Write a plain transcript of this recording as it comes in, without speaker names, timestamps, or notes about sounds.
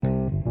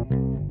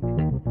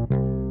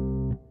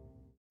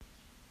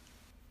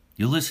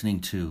You're listening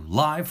to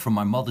Live from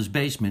My Mother's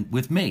Basement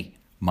with me,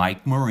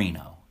 Mike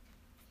Marino.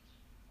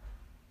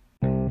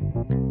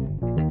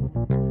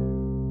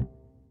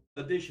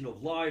 Edition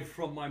of Live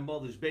from My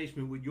Mother's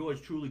Basement with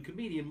yours truly,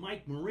 comedian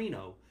Mike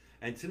Marino.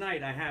 And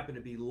tonight I happen to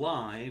be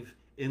live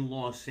in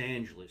Los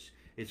Angeles.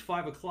 It's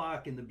 5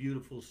 o'clock in the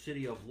beautiful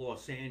city of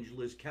Los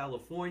Angeles,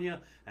 California,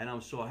 and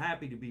I'm so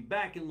happy to be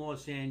back in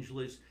Los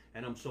Angeles,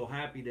 and I'm so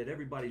happy that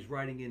everybody's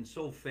writing in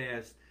so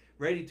fast,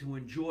 ready to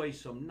enjoy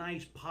some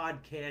nice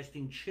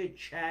podcasting,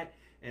 chit-chat,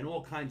 and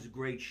all kinds of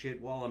great shit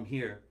while I'm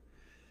here.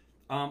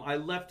 I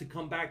left to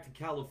come back to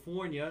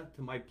California,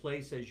 to my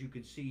place, as you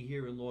can see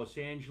here in Los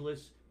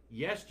Angeles,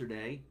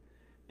 yesterday,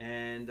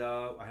 and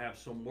I have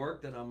some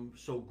work that I'm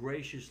so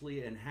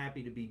graciously and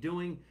happy to be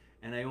doing,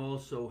 and I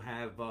also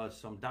have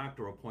some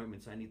doctor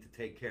appointments I need to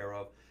take care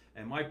of,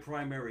 and my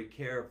primary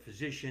care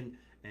physician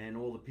and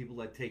all the people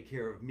that take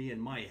care of me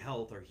and my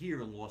health are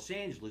here in Los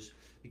Angeles,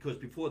 because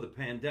before the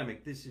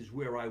pandemic, this is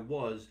where I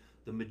was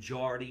the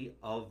majority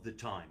of the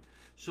time.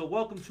 So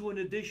welcome to an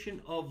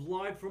edition of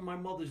Live from My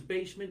Mother's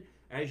Basement.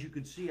 As you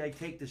can see, I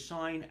take the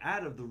sign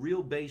out of the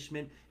real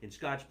basement in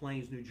Scotch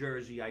Plains, New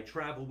Jersey. I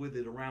travel with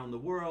it around the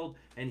world,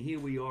 and here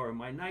we are in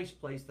my nice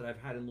place that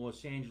I've had in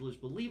Los Angeles,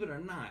 believe it or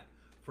not,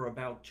 for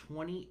about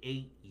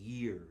 28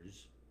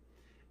 years.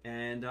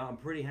 And I'm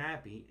pretty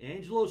happy.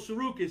 Angelo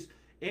Sarukis.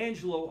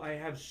 Angelo, I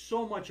have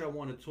so much I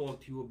want to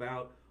talk to you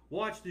about.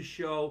 Watch the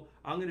show.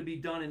 I'm going to be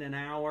done in an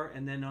hour,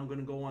 and then I'm going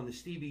to go on the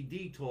Stevie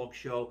D talk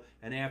show,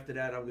 and after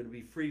that I'm going to be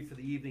free for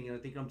the evening, and I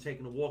think I'm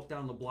taking a walk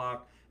down the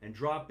block and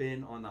drop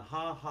in on the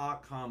Ha Ha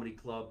Comedy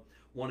Club.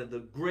 One of the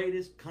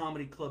greatest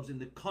comedy clubs in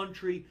the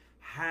country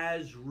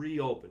has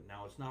reopened.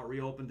 Now, it's not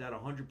reopened at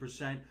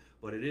 100%,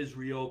 but it is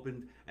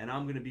reopened, and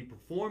I'm going to be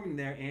performing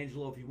there.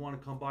 Angelo, if you want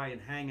to come by and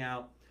hang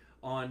out,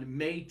 on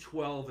May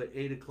 12 at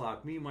 8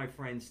 o'clock. Me and my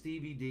friend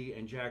Stevie D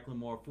and Jacqueline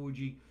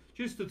Marfuji,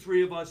 just the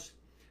three of us.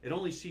 It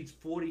only seats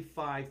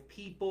 45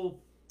 people,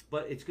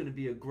 but it's going to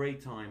be a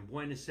great time.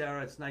 Buenos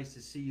Aires, it's nice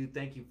to see you.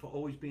 Thank you for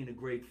always being a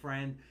great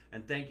friend,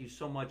 and thank you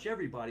so much,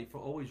 everybody, for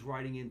always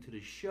writing into the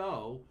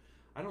show.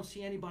 I don't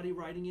see anybody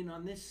writing in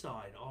on this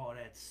side. Oh,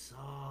 that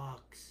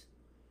sucks.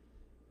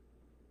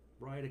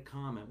 Write a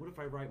comment. What if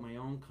I write my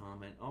own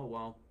comment? Oh,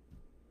 well.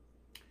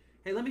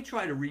 Hey, let me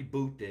try to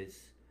reboot this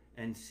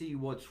and see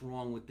what's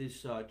wrong with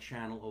this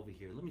channel over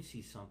here. Let me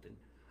see something.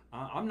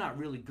 I'm not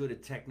really good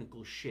at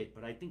technical shit,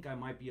 but I think I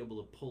might be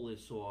able to pull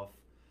this off,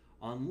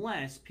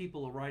 unless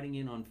people are writing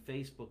in on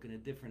Facebook in a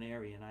different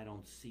area and I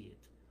don't see it.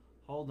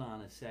 Hold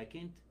on a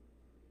second.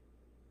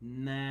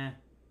 Nah.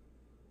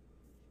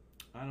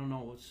 I don't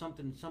know.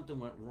 Something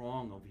went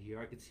wrong over here.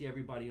 I could see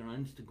everybody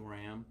on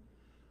Instagram.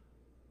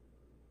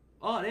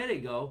 Oh, there they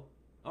go.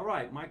 All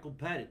right, Michael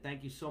Pettit,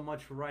 thank you so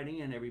much for writing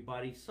in,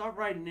 everybody. Start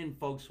writing in,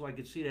 folks, so I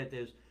can see that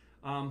there's...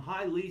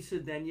 hi, Lisa,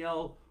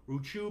 Danielle,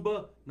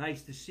 Ruchuba,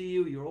 nice to see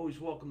you. You're always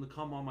welcome to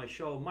come on my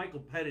show. Michael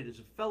Pettit is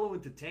a fellow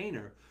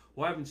entertainer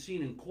who I haven't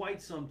seen in quite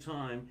some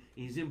time.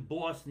 He's in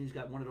Boston. He's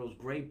got one of those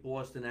great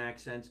Boston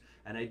accents.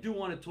 And I do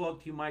want to talk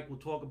to you, Mike. We'll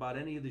talk about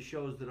any of the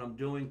shows that I'm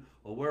doing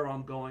or where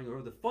I'm going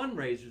or the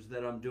fundraisers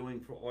that I'm doing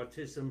for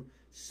Autism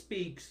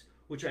Speaks,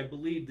 which I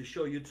believe the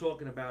show you're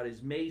talking about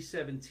is May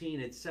 17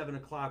 at 7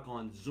 o'clock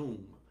on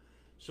Zoom.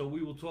 So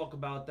we will talk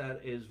about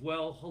that as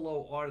well.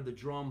 Hello, Art of the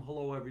Drum.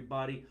 Hello,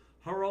 everybody.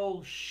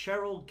 Hello,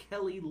 Cheryl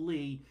Kelly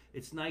Lee.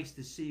 It's nice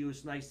to see you.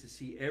 It's nice to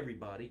see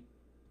everybody.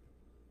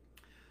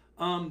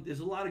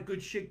 There's a lot of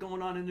good shit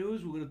going on in the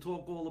news. We're going to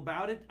talk all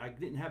about it. I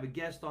didn't have a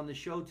guest on the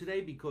show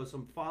today because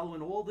I'm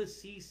following all the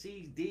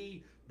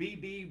CCD,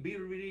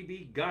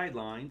 BB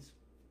guidelines.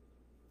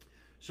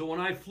 So when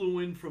I flew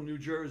in from New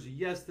Jersey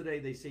yesterday,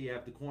 they say you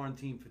have to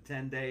quarantine for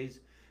 10 days.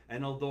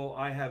 And although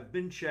I have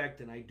been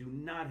checked and I do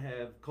not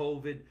have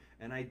COVID,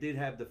 and I did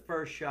have the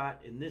first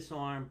shot in this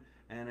arm,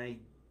 and I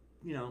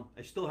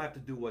still have to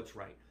do what's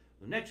right.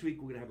 So next week,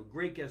 we're going to have a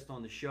great guest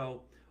on the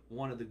show.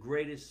 One of the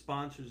greatest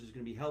sponsors is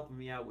going to be helping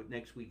me out with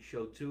next week's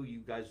show, too. You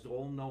guys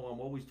all know I'm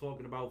always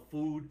talking about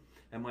food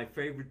and my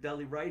favorite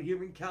deli right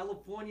here in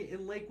California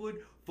in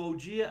Lakewood,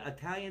 Foggia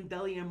Italian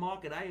Deli and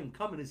Market. I am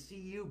coming to see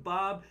you,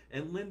 Bob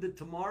and Linda,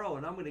 tomorrow,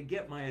 and I'm going to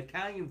get my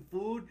Italian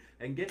food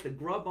and get the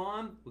grub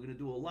on. We're going to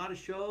do a lot of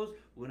shows.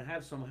 We're going to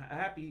have some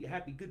happy,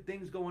 good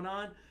things going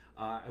on.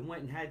 I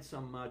went and had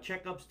some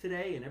checkups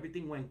today, and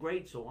everything went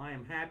great, so I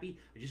am happy.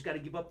 I just got to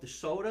give up the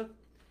soda,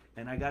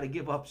 and I got to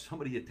give up some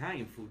of the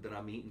Italian food that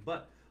I'm eating.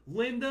 But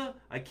Linda,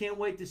 I can't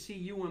wait to see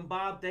you and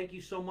Bob. Thank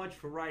you so much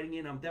for writing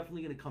in. I'm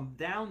definitely going to come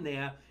down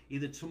there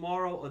either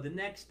tomorrow or the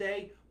next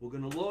day. We're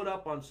going to load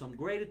up on some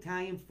great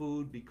Italian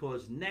food,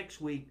 because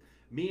next week,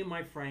 me and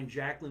my friend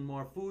Jacqueline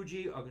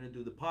Marfuji are going to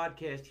do the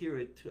podcast here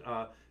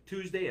at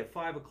Tuesday at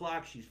 5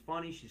 o'clock. She's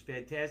funny. She's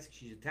fantastic.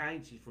 She's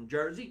Italian. She's from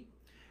Jersey.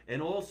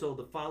 And also,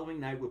 the following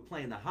night, we're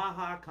playing the Ha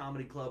Ha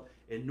Comedy Club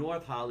in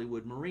North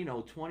Hollywood,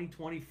 Marino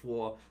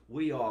 2024.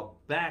 We are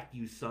back,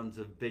 you sons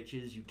of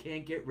bitches. You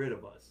can't get rid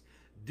of us.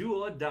 Do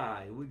or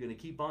die. We're going to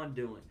keep on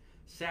doing.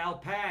 Sal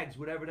Pags,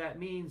 whatever that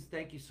means.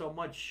 Thank you so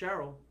much,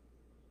 Cheryl.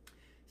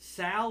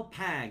 Sal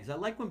Pags. I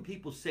like when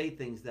people say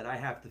things that I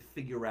have to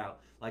figure out,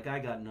 like I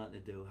got nothing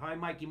to do. Hi,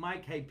 Mikey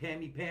Mike. Hey,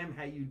 Pammy Pam.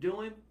 How you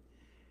doing?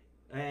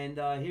 And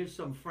here's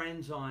some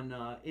friends on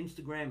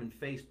Instagram and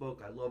Facebook.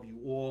 I love you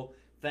all.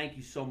 Thank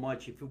you so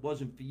much. If it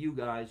wasn't for you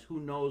guys, who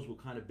knows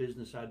what kind of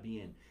business I'd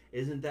be in.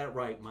 Isn't that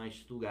right, my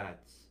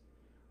Stugats?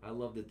 I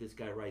love that this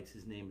guy writes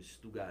his name is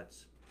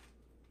Stugats.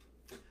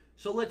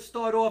 So let's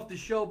start off the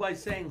show by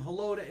saying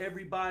hello to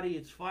everybody.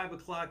 It's 5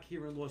 o'clock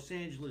here in Los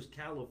Angeles,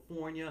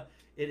 California.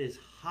 It is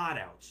hot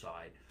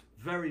outside.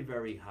 Very,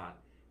 very hot.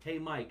 Hey,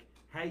 Mike,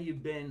 how you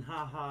been?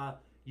 Ha ha.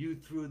 You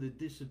through the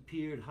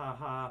disappeared. Ha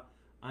ha.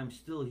 I'm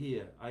still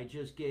here. I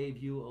just gave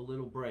you a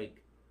little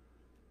break.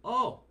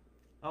 Oh,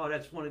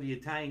 that's one of the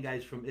Italian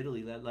guys from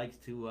Italy that likes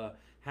to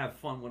have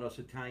fun with us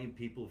Italian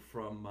people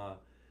from,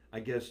 I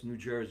guess, New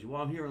Jersey.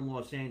 Well, I'm here in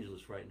Los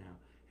Angeles right now.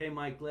 Hey,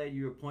 Mike, glad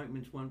your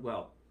appointments went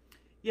well.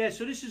 Yeah,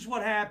 so this is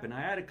what happened. I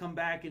had to come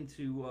back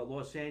into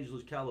Los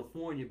Angeles,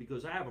 California,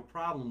 because I have a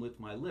problem with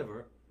my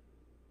liver.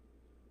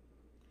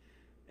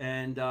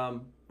 And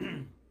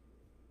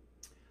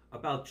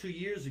about 2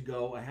 years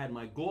ago, I had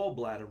my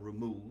gallbladder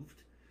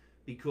removed,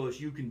 because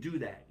you can do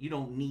that. You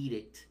don't need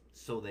it,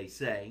 so they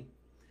say.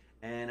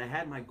 And I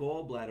had my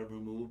gallbladder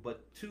removed,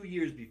 but 4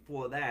 years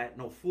before that,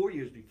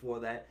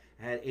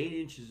 I had 8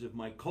 inches of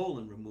my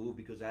colon removed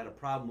because I had a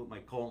problem with my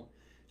colon.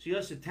 See,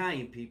 us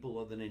Italian people,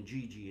 other than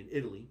Gigi in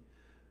Italy,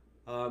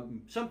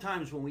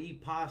 sometimes when we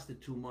eat pasta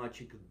too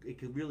much, it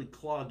could really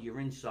clog your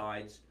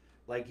insides,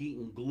 like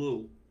eating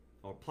glue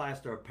or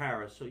plaster of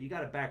Paris. So you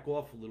got to back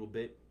off a little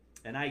bit,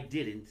 and I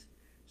didn't.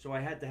 So I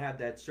had to have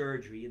that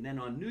surgery. And then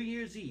on New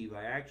Year's Eve,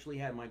 I actually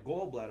had my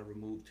gallbladder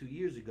removed 2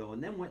 years ago,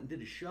 and then went and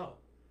did a show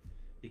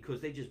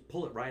because they just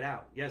pull it right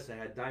out. Yes, I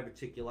had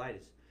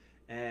diverticulitis.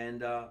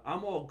 And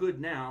I'm all good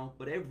now,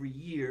 but every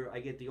year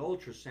I get the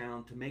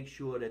ultrasound to make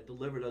sure that the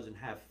liver doesn't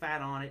have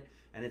fat on it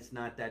and it's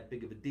not that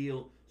big of a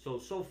deal.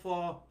 So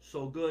far,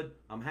 so good.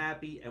 I'm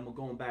happy, and we're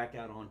going back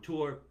out on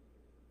tour.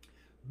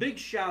 Big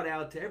shout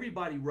out to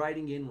everybody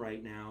writing in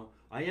right now.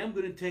 I am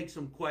going to take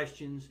some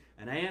questions,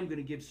 and I am going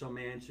to give some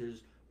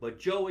answers. But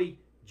Joey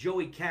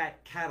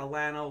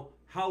Catalano,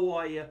 how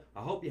are you?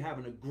 I hope you're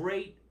having a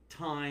great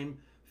time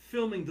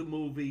filming the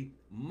movie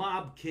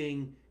Mob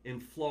King in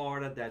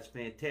Florida. That's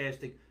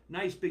fantastic.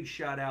 Nice big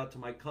shout out to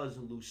my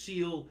cousin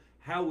Lucille.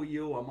 How are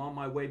you? I'm on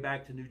my way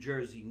back to New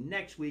Jersey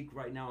next week.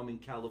 Right now I'm in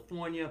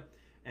California.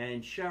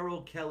 And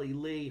Cheryl Kelly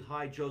Lee.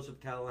 Hi, Joseph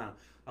Catalano.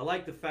 I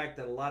like the fact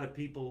that a lot of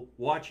people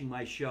watching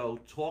my show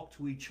talk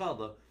to each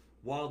other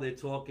while they're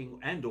talking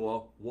and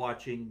or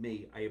watching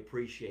me. I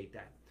appreciate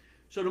that.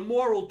 So the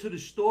moral to the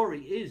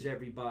story is,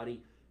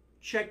 everybody,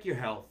 check your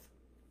health.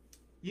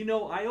 You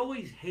know, I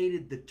always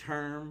hated the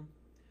term,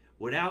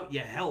 without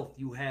your health,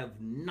 you have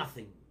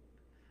nothing.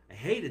 I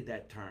hated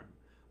that term.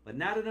 But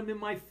now that I'm in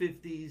my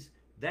 50s,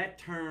 that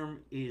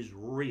term is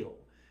real.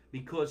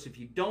 Because if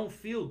you don't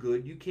feel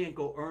good, you can't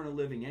go earn a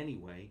living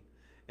anyway.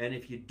 And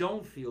if you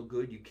don't feel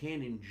good, you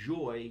can't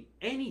enjoy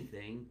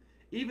anything,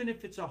 even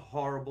if it's a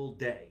horrible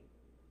day.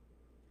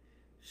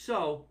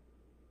 So,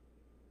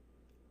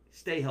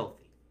 stay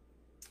healthy.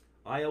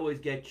 I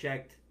always get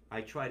checked. I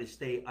try to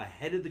stay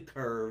ahead of the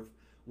curve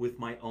with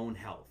my own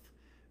health.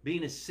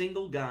 Being a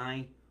single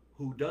guy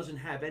who doesn't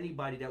have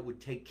anybody that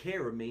would take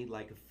care of me,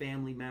 like a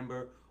family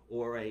member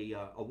or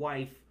a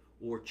wife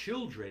or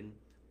children,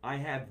 I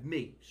have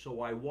me.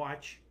 So I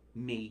watch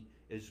me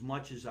as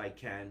much as I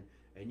can,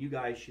 and you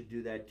guys should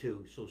do that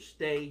too. So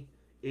stay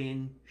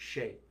in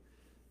shape.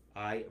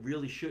 I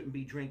really shouldn't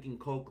be drinking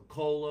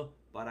Coca-Cola,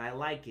 but I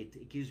like it.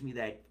 It gives me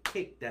that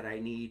kick that I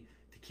need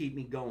to keep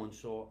me going.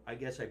 So I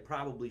guess I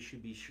probably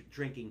should be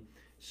drinking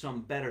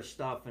some better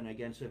stuff, and I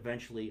guess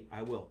eventually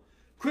I will.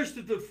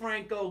 Christopher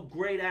Franco,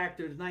 great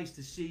actor. It's nice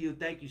to see you.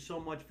 Thank you so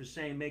much for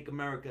saying Make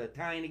America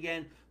Italian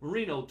Again.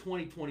 Marino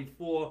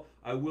 2024,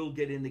 I will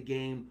get in the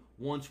game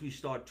once we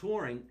start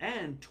touring.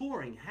 And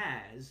touring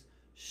has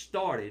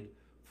started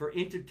for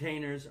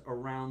entertainers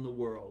around the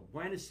world.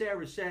 Buenos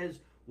Aires says,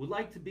 would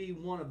like to be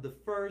one of the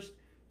first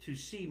to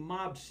see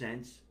Mob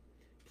Sense.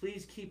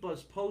 Please keep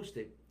us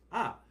posted.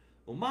 Well,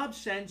 Mob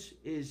Sense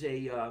is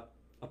a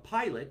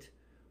pilot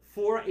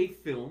for a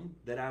film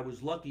that I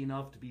was lucky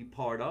enough to be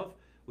part of,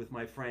 with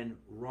my friend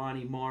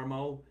Ronnie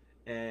Marmo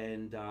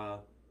and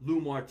Lou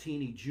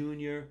Martini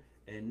Jr.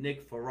 and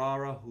Nick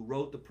Ferrara, who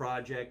wrote the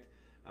project.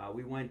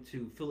 We went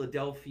to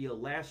Philadelphia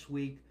last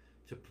week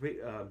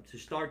to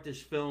start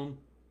this film.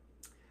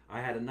 I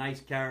had a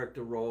nice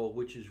character role,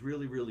 which is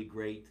really, really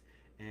great,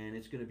 and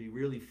it's going to be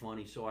really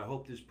funny. So I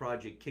hope this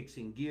project kicks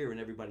in gear and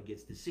everybody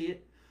gets to see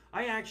it.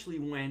 I actually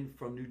went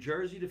from New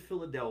Jersey to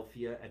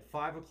Philadelphia at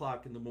 5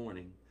 o'clock in the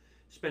morning,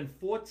 spent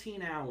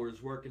 14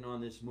 hours working on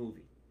this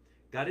movie.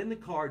 Got in the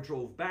car,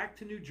 drove back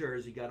to New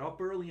Jersey, got up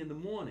early in the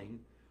morning,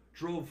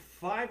 drove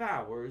 5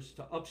 hours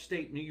to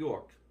upstate New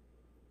York.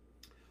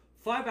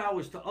 5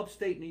 hours to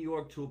upstate New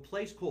York to a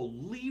place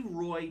called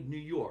Leroy, New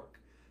York.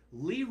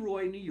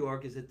 Leroy, New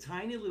York is a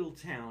tiny little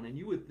town, and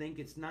you would think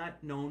it's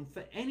not known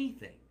for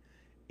anything.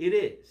 It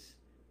is.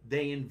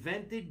 They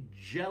invented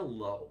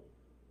Jell-O.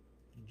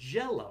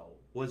 Jell-O.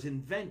 was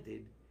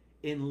invented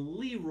in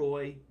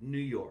Leroy, New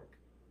York.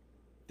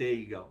 There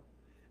you go.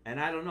 And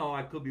I don't know,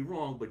 I could be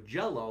wrong, but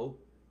Jello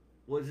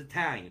was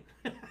Italian.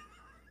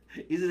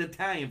 He's an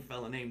Italian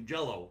fella named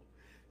Jello.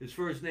 His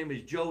first name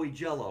is Joey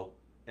Jello,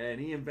 and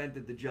he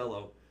invented the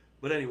Jello.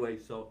 But anyway,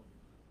 so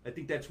I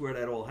think that's where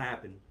that all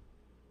happened.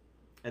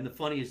 And the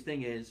funniest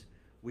thing is,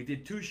 we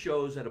did 2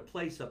 shows at a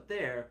place up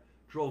there,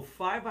 drove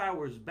 5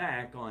 hours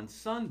back on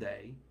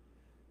Sunday,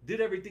 did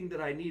everything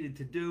that I needed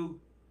to do,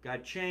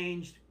 got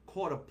changed,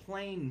 caught a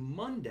plane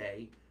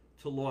Monday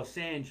to Los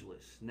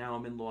Angeles. Now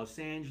I'm in Los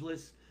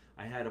Angeles.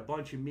 I had a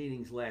bunch of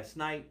meetings last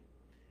night.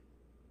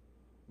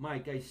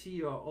 Mike, I see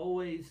you're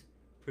always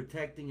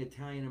protecting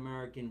Italian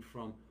American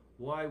from,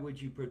 why would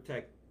you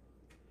protect?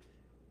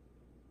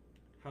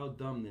 How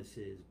dumb this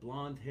is.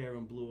 Blonde hair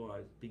and blue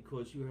eyes.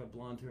 Because you have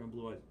blonde hair and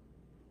blue eyes.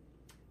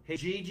 Hey,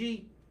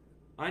 Gigi,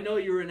 I know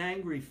you're an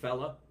angry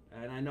fella,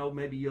 and I know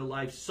maybe your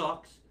life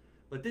sucks,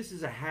 but this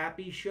is a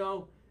happy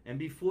show, and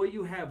before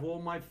you have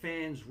all my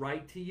fans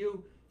write to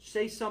you,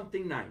 say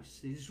something nice.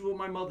 This is what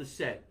my mother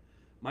said.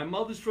 My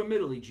mother's from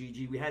Italy,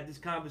 Gigi. We had this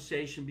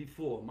conversation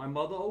before. My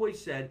mother always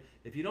said,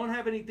 if you don't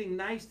have anything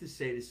nice to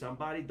say to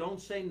somebody,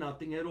 don't say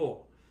nothing at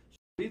all.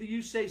 So either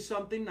you say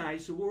something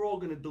nice, or we're all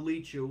going to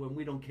delete you, and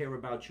we don't care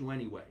about you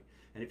anyway.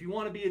 And if you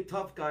want to be a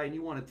tough guy and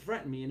you want to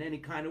threaten me in any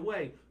kind of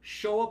way,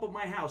 show up at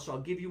my house. I'll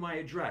give you my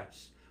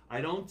address.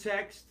 I don't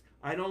text.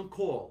 I don't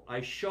call.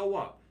 I show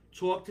up.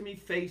 Talk to me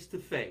face to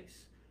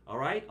face. All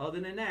right? Other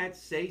than that,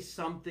 say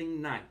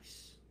something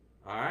nice.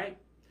 All right?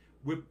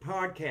 We're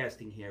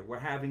podcasting here. We're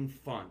having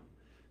fun.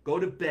 Go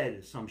to bed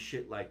or some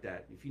shit like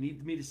that. If you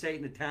need me to say it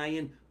in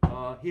Italian,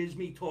 here's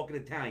me talking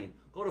Italian.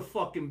 Go to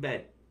fucking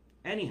bed.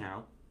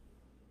 Anyhow,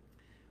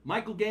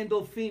 Michael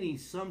Gandolfini,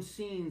 some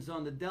scenes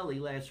on the deli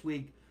last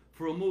week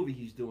for a movie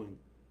he's doing.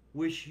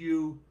 Wish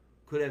you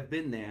could have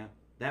been there.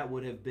 That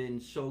would have been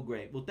so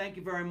great. Well, thank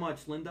you very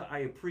much, Linda. I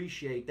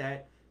appreciate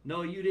that.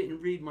 No, you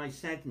didn't read my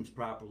sentence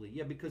properly.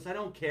 Yeah, because I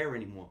don't care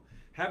anymore.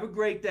 Have a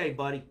great day,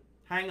 buddy.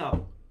 Hang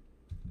up.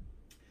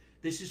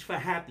 This is for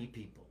happy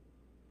people.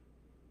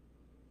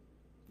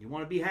 You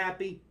want to be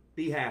happy?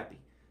 Be happy.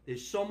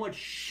 There's so much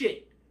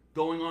shit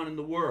going on in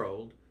the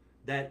world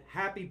that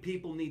happy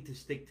people need to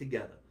stick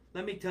together.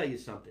 Let me tell you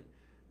something.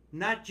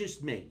 Not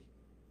just me.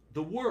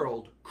 The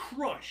world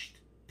crushed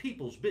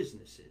people's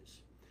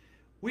businesses.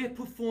 We're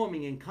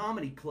performing in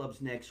comedy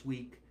clubs next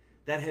week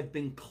that have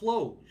been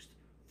closed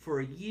for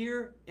a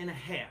year and a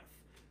half.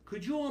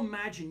 Could you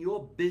imagine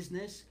your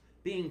business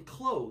being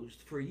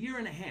closed for a year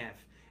and a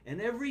half, and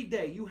every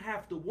day you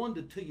have to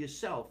wonder to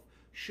yourself,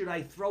 should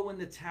I throw in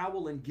the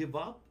towel and give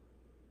up?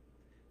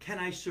 Can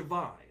I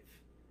survive?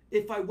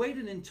 If I wait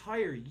an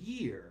entire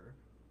year,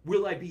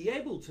 will I be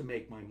able to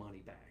make my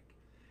money back?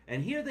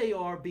 And here they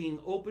are being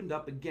opened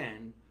up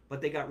again,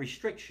 but they got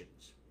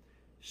restrictions.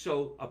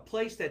 So a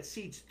place that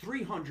seats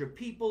 300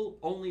 people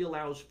only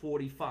allows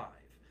 45.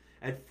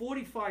 At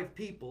 45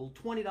 people,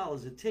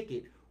 $20 a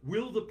ticket,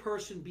 will the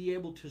person be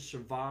able to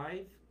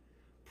survive?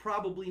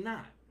 Probably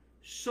not.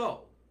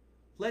 So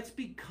let's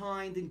be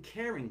kind and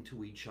caring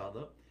to each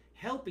other,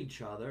 help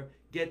each other,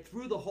 get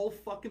through the whole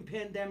fucking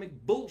pandemic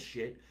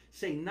bullshit,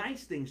 say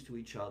nice things to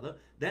each other,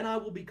 then I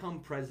will become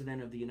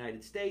president of the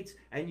United States,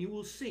 and you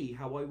will see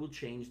how I will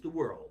change the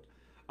world.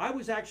 I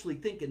was actually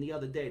thinking the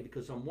other day,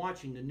 because I'm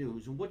watching the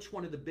news, and which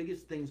one of the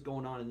biggest things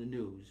going on in the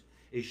news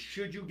is,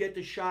 should you get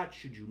the shot?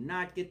 Should you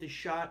not get the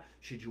shot?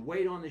 Should you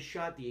wait on the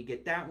shot? Do you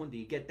get that one? Do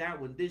you get that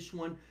one? This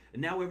one?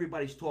 And now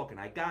everybody's talking.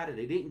 I got it.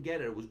 I didn't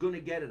get it. I was going to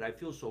get it. I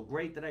feel so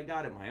great that I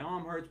got it. My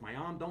arm hurts. My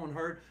arm don't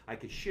hurt. I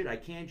could shit. I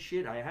can't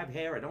shit. I have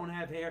hair. I don't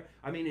have hair.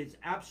 I mean, it's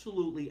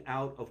absolutely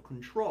out of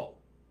control.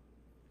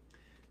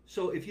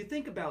 So if you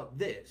think about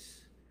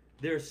this,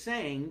 they're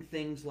saying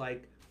things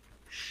like,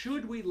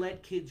 should we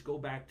let kids go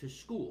back to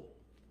school?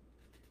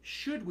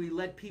 Should we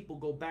let people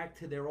go back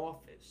to their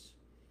office?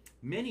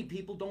 Many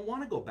people don't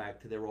want to go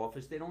back to their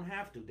office. They don't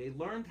have to. They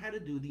learned how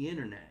to do the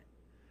internet.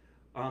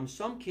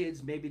 Some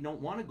kids maybe don't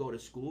want to go to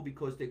school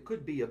because there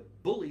could be a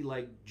bully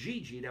like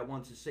Gigi that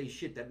wants to say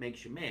shit that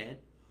makes you mad.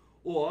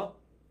 Or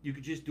you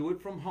could just do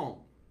it from home.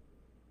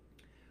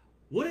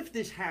 What if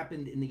this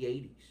happened in the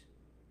 80s?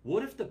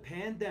 What if the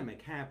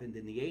pandemic happened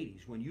in the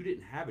 80s when you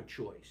didn't have a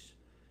choice?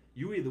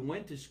 You either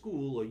went to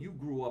school or you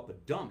grew up a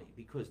dummy,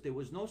 because there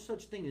was no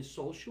such thing as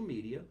social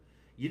media.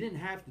 You didn't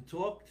have to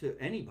talk to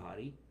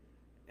anybody.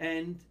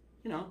 And,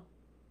 you know,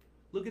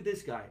 look at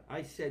this guy.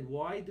 I said,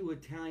 why do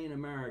Italian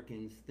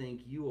Americans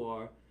think you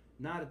are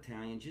not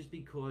Italian just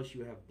because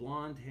you have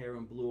blonde hair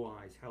and blue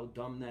eyes? How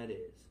dumb that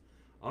is.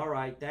 All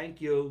right, thank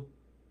you.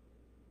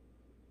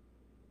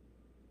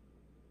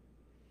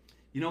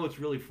 You know what's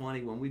really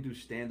funny? When we do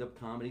stand-up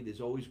comedy,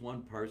 there's always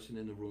one person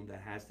in the room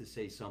that has to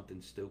say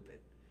something stupid.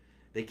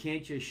 They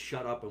can't just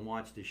shut up and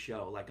watch the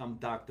show like I'm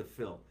Dr.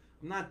 Phil.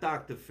 I'm not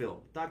Dr.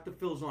 Phil. Dr.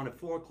 Phil's on at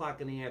 4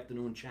 o'clock in the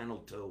afternoon,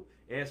 Channel 2.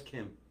 Ask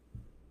him.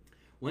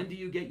 When do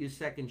you get your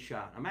second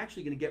shot? I'm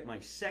actually going to get my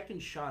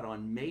second shot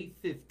on May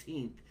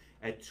 15th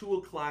at 2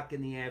 o'clock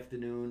in the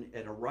afternoon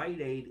at a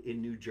Rite Aid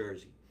in New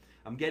Jersey.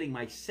 I'm getting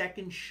my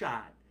second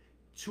shot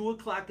 2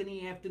 o'clock in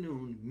the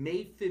afternoon,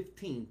 May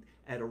 15th,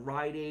 at a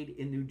Rite Aid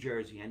in New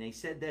Jersey. And they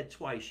said that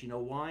twice. You know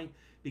why?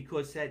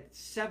 Because at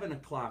 7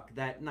 o'clock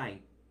that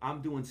night,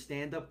 I'm doing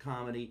stand-up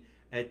comedy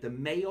at the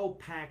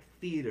Mahopac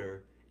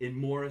Theater in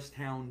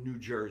Morristown, New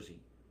Jersey.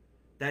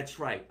 That's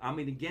right. I'm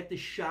going to get the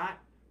shot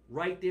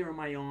right there in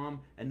my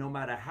arm, and no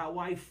matter how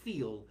I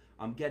feel,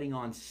 I'm getting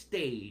on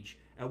stage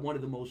at one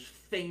of the most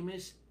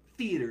famous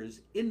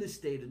theaters in the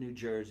state of New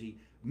Jersey,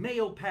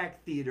 Mahopac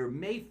Theater,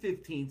 May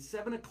 15th,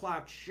 7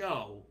 o'clock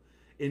show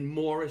in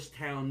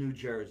Morristown, New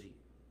Jersey.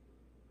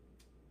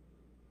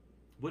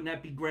 Wouldn't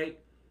that be great?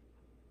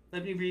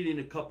 Let me read in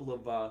a couple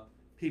of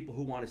people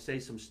who want to say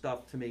some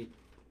stuff to me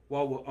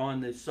while we're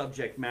on the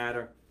subject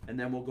matter, and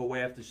then we'll go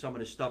after some of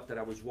the stuff that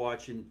I was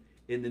watching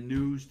in the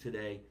news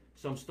today,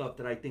 some stuff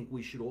that I think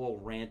we should all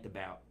rant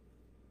about.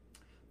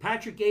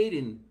 Patrick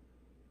Aiden,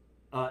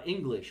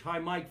 English. Hi,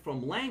 Mike,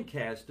 from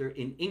Lancaster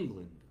in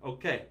England.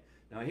 Okay,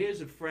 now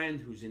here's a friend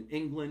who's in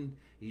England.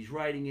 He's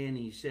writing in,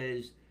 he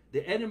says,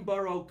 the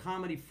Edinburgh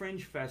Comedy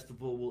Fringe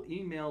Festival will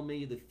email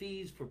me the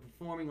fees for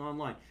performing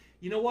online.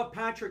 You know what,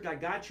 Patrick? I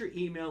got your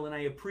email and I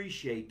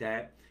appreciate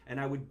that. And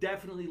I would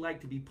definitely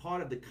like to be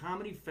part of the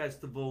comedy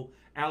festival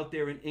out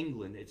there in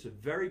England. It's a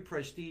very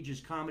prestigious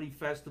comedy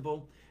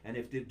festival. And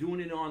if they're doing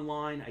it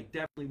online, I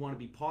definitely want to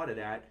be part of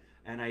that.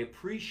 And I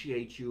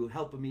appreciate you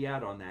helping me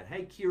out on that.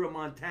 Hey, Kira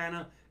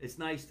Montana, it's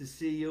nice to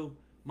see you.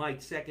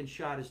 Mike, second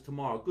shot is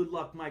tomorrow. Good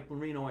luck, Mike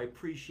Marino. I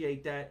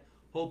appreciate that.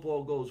 Hope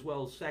all goes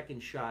well.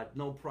 Second shot,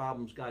 no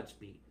problems.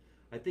 Godspeed.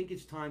 I think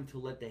it's time to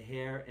let the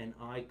hair and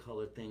eye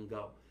color thing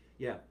go.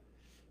 Yeah.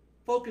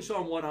 Focus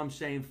on what I'm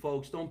saying,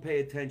 folks. Don't pay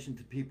attention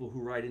to people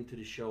who write into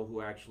the show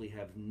who actually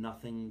have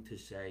nothing to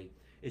say.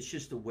 It's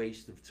just a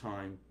waste of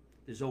time.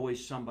 There's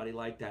always somebody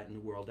like that in the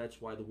world.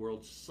 That's why the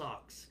world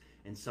sucks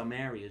in some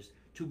areas.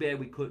 Too bad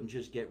we couldn't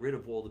just get rid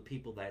of all the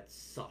people that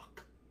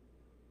suck.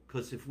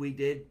 Because if we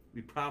did,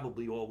 we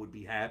probably all would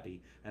be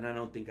happy. And I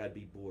don't think I'd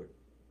be bored.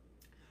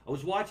 I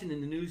was watching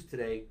in the news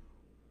today,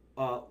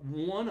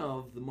 one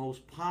of the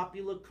most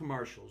popular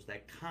commercials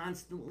that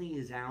constantly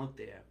is out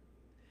there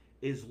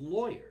is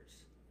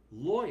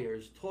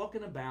lawyers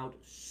talking about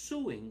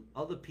suing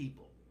other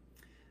people.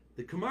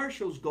 The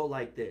commercials go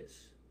like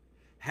this.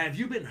 Have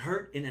you been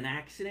hurt in an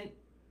accident?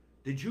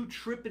 Did you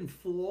trip and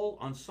fall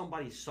on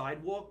somebody's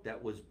sidewalk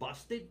that was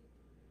busted?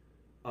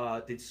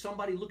 Did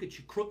somebody look at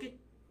you crooked?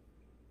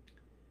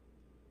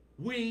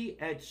 We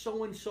at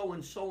so-and-so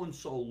and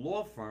so-and-so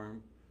law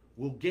firm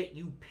will get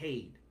you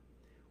paid.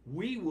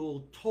 We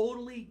will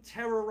totally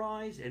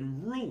terrorize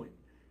and ruin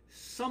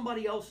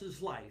somebody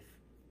else's life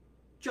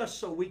just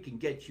so we can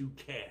get you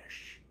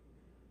cash.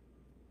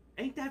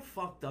 Ain't that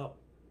fucked up?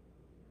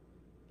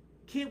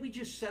 Can't we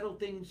just settle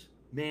things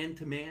man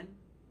to man?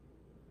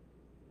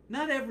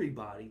 Not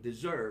everybody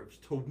deserves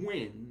to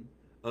win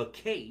a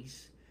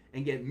case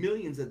and get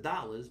millions of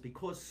dollars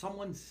because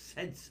someone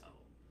said so.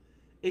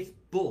 It's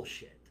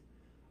bullshit.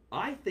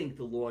 I think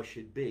the law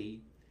should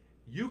be,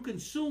 you can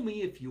sue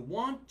me if you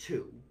want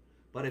to,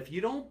 but if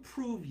you don't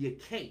prove your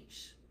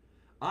case,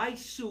 I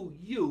sue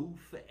you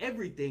for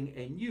everything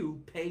and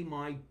you pay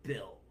my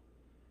bill.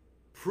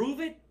 Prove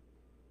it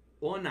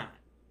or not.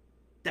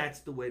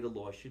 That's the way the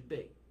law should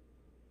be.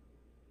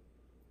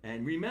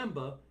 And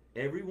remember,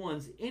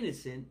 everyone's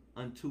innocent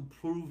until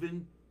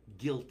proven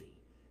guilty.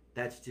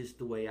 That's just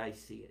the way I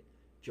see it.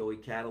 Joey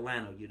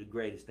Catalano, you're the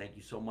greatest. Thank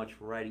you so much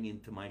for writing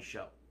into my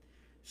show.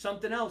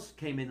 Something else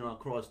came in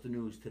across the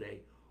news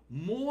today.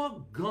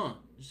 More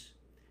guns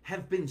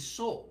have been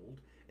sold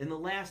in the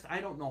last,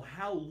 I don't know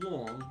how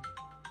long.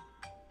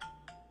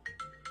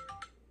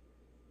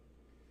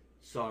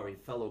 Sorry,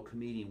 fellow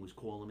comedian was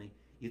calling me.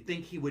 You'd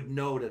think he would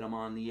know that I'm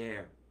on the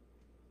air.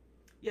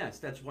 Yes,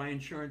 that's why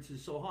insurance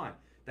is so high.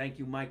 Thank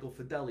you, Michael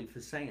Fideli,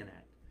 for saying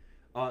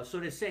that. So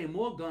they're saying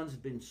more guns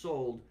have been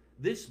sold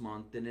this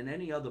month than in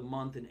any other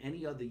month in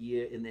any other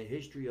year in the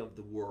history of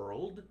the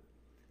world,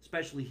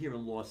 especially here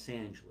in Los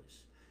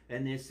Angeles.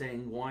 And they're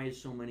saying, why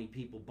is so many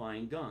people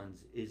buying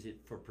guns? Is it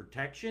for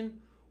protection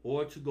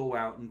or to go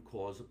out and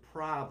cause a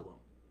problem?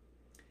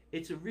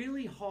 It's a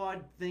really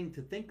hard thing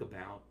to think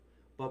about,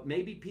 but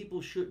maybe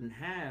people shouldn't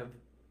have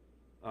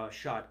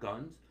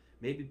shotguns.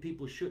 Maybe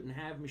people shouldn't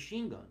have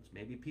machine guns.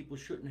 Maybe people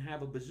shouldn't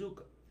have a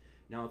bazooka.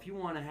 Now, if you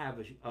want to have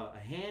a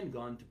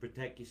handgun to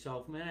protect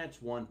yourself, man,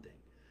 that's one thing.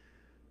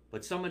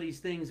 But some of these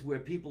things where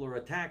people are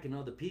attacking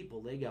other people,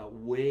 they got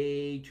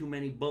way too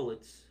many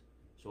bullets.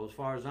 So as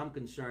far as I'm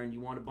concerned, you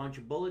want a bunch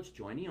of bullets,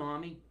 join the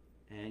army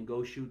and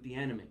go shoot the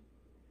enemy.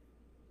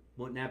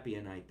 Wouldn't that be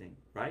a nice thing,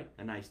 right?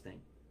 A nice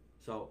thing.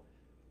 So,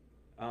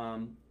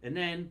 and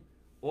then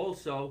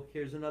also,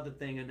 here's another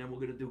thing, and then we're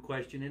going to do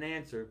question and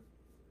answer.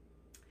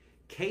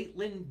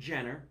 Caitlyn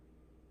Jenner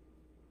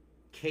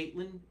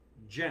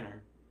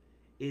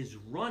is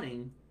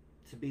running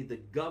to be the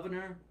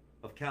governor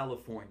of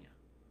California.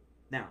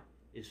 Now,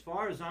 as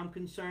far as I'm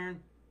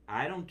concerned,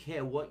 I don't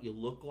care what you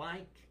look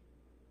like.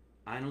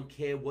 I don't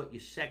care what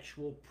your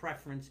sexual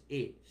preference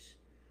is.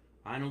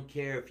 I don't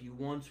care if you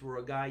once were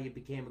a guy, you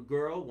became a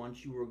girl.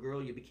 Once you were a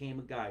girl, you became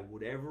a guy.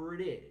 Whatever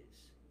it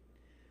is.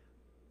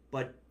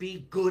 but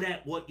be good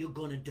at what you're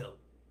going to do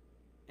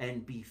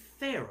and be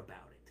fair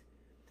about it.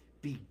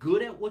 Be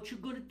good at what you're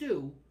going to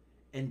do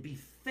and be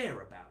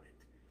fair about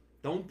it.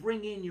 Don't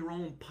bring in your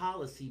own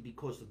policy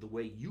because of the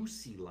way you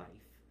see life.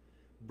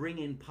 Bring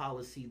in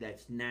policy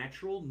that's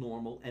natural,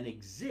 normal, and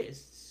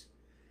exists,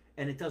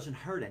 and it doesn't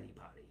hurt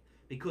anybody.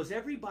 Because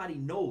everybody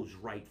knows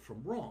right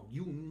from wrong.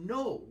 You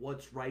know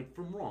what's right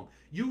from wrong.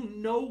 You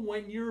know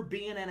when you're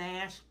being an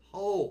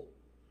asshole.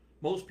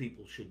 Most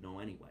people should know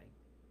anyway.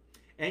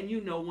 And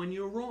you know when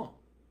you're wrong.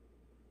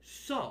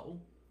 So,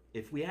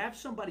 if we have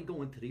somebody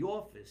go into the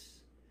office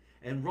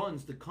and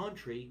runs the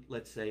country,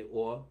 let's say,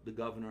 or the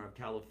governor of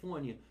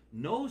California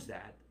knows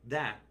that,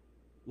 that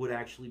would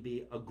actually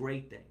be a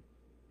great thing.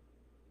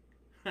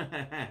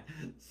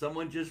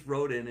 Someone just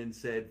wrote in and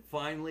said,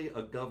 finally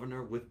a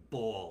governor with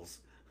balls.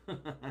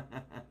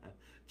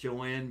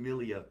 Joanne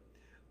Milia.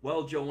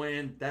 Well,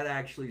 Joanne, that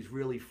actually is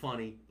really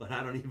funny, but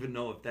I don't even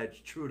know if that's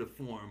true to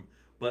form,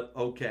 but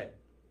okay.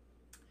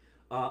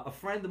 A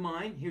friend of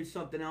mine, here's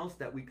something else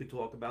that we could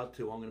talk about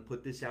too. I'm going to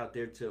put this out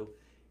there too.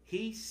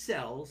 He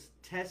sells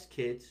test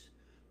kits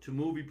to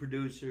movie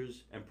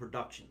producers and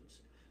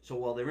productions. So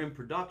while they're in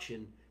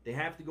production, they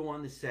have to go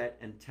on the set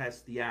and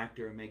test the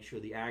actor and make sure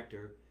the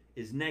actor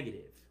is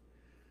negative.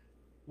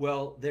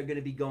 Well, they're going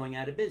to be going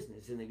out of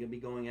business, and they're going to be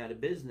going out of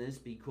business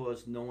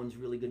because no one's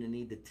really going to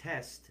need to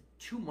test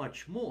too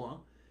much more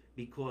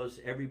because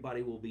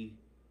everybody will be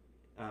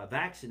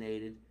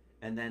vaccinated,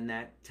 and then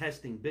that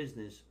testing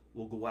business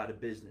will go out of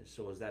business.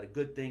 So is that a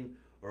good thing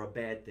or a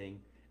bad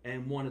thing?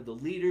 And one of the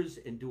leaders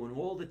in doing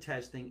all the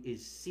testing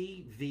is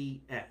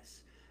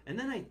CVS. And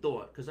then I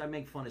thought, because I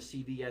make fun of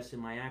CVS in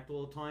my act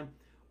all the time,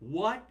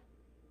 what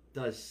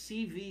does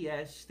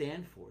CVS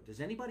stand for? Does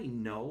anybody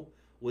know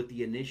what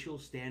the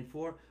initials stand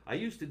for? I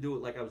used to do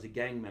it like I was a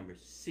gang member.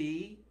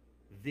 CVS.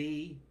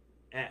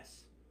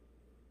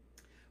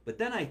 But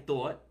then I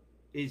thought,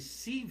 is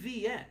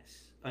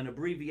CVS an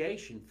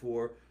abbreviation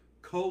for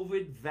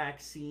COVID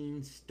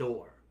Vaccine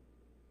Store?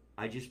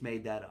 I just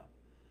made that up.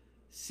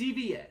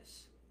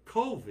 CVS,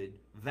 COVID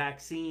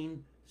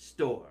Vaccine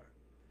Store.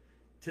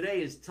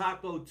 Today is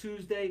Taco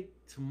Tuesday.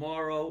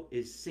 Tomorrow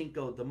is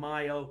Cinco de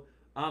Mayo.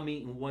 I'm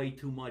eating way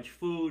too much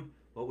food,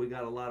 but we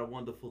got a lot of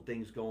wonderful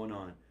things going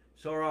on.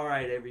 So, all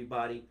right,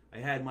 everybody. I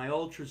had my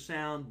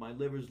ultrasound. My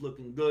liver's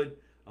looking good.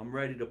 I'm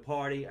ready to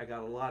party. I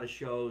got a lot of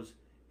shows.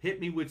 Hit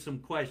me with some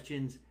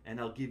questions, and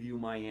I'll give you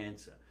my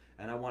answer.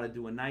 And I want to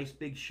do a nice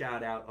big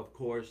shout out, of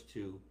course,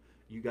 to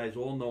you guys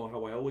all know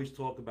how I always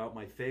talk about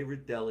my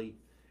favorite deli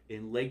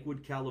in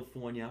Lakewood,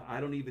 California. I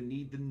don't even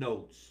need the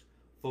notes.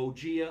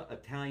 Foggia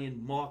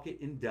Italian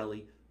Market and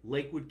Deli,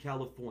 Lakewood,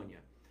 California.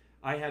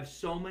 I have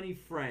so many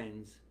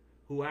friends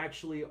who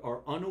actually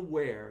are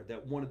unaware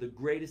that one of the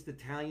greatest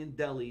Italian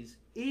delis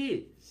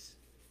is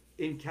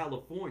in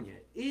California,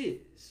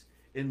 is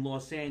in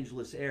Los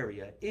Angeles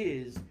area,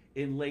 is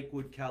in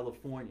Lakewood,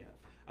 California.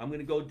 I'm going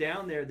to go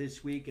down there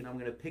this week and I'm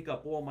going to pick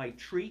up all my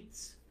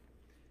treats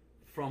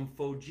from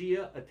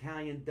Foggia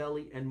Italian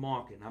Deli and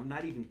Market. I'm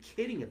not even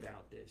kidding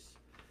about this.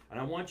 And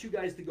I want you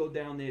guys to go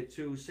down there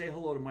too. Say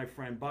hello to my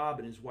friend Bob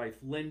and his wife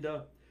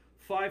Linda.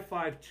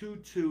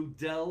 5522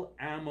 Del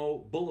Amo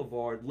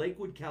Boulevard,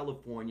 Lakewood,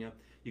 California.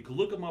 You can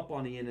look them up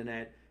on the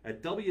internet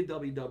at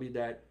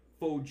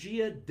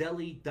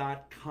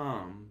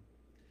www.foggiadeli.com.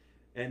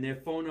 And their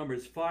phone number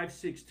is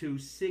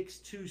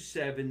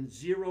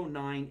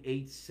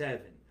 562-627-0987.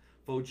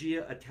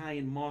 Foggia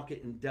Italian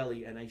Market and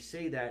Deli. And I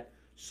say that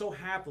so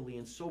happily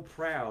and so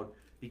proud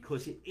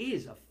because it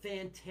is a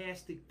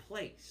fantastic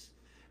place.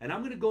 And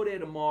I'm going to go there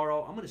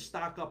tomorrow. I'm going to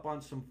stock up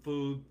on some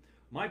food.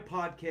 My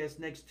podcast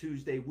next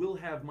Tuesday will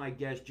have my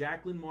guest,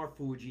 Jacqueline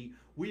Marfuji.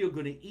 We are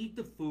going to eat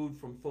the food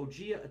from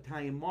Foggia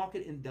Italian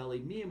Market and Deli,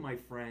 me and my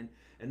friend.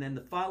 And then the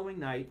following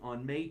night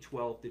on May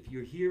 12th, if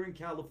you're here in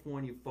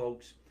California,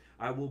 folks,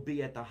 I will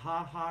be at the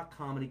Ha Ha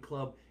Comedy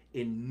Club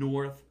in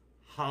North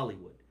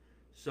Hollywood.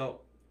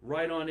 So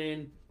write on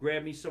in,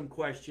 grab me some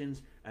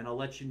questions, and I'll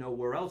let you know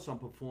where else I'm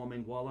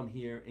performing while I'm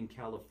here in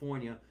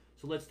California.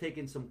 So let's take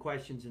in some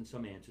questions and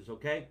some answers,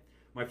 okay?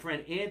 My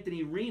friend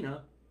Anthony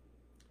Rena,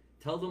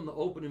 tell them to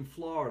open in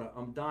Florida.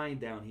 I'm dying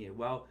down here.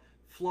 Well,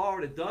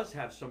 Florida does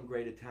have some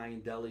great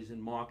Italian delis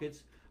and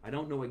markets. I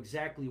don't know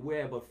exactly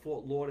where, but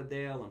Fort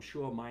Lauderdale, I'm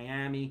sure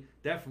Miami,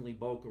 definitely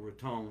Boca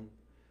Raton.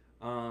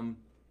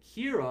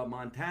 Kira,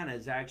 Montana,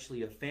 is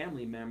actually a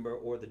family member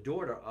or the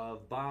daughter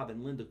of Bob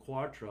and Linda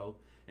Quattro,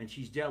 and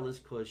she's jealous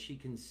because she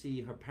can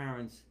see her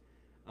parents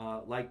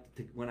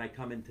when I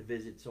come in to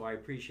visit, so I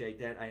appreciate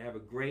that. I have a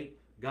great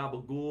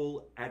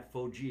gabagool at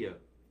Foggia.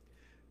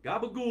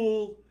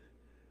 Gabagool!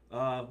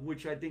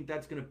 Which I think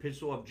that's going to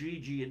piss off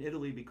Gigi in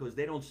Italy because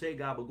they don't say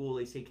gabagool,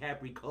 they say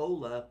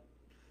capricola,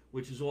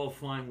 which is all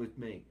fine with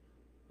me.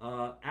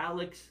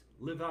 Alex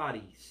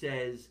Livati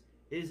says,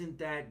 isn't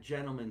that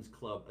gentleman's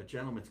club? A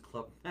gentleman's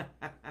club?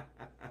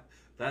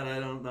 That I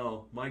don't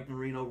know. Mike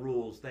Marino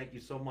rules. Thank you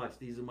so much.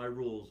 These are my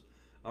rules.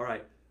 All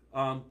right.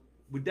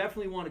 We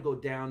definitely want to go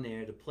down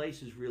there. The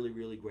place is really,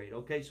 really great.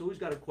 Okay, so who's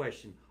got a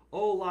question?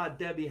 Hola,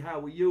 Debbie,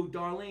 how are you?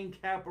 Darlene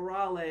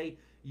Caporale,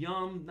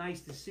 yum, nice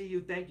to see you.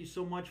 Thank you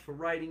so much for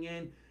writing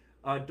in.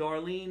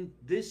 Darlene,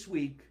 this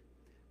week,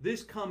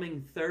 this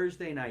coming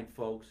Thursday night,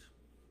 folks,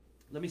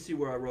 let me see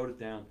where I wrote it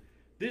down.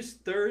 This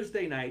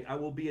Thursday night, I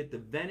will be at the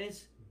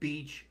Venice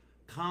Beach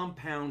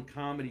Compound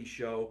Comedy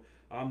Show.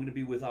 I'm going to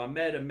be with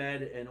Ahmed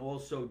and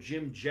also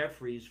Jim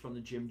Jeffries from the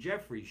Jim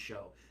Jeffries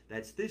Show.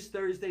 That's this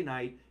Thursday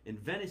night in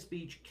Venice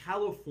Beach,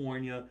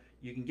 California.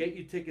 You can get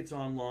your tickets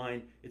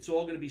online. It's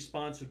all going to be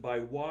sponsored by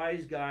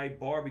Wise Guy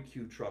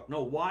Barbecue Truck.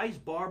 No, Wise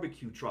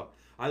Barbecue Truck.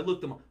 I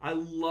looked them up. I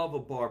love a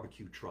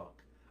barbecue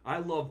truck. I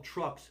love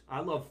trucks. I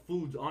love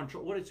foods on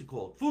truck. What is it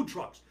called? Food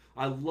trucks.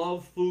 I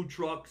love food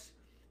trucks.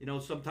 You know,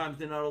 sometimes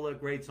they're not all that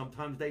great.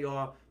 Sometimes they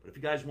are. But if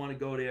you guys want to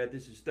go there,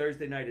 this is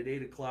Thursday night at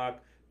 8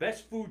 o'clock.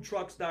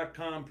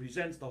 BestFoodTrucks.com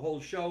presents the whole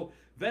show.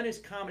 Venice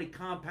Comedy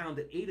Compound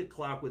at 8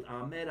 o'clock with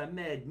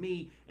Ahmed,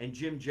 me, and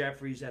Jim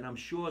Jeffries, and I'm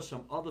sure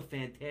some other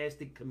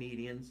fantastic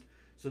comedians.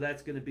 So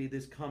that's going to be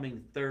this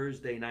coming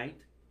Thursday night.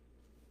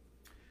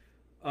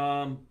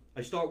 I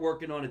start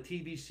working on a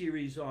TV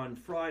series on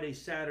Friday,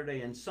 Saturday,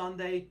 and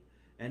Sunday.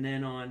 And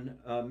then on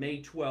May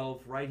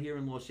 12th, right here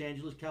in Los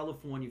Angeles,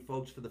 California,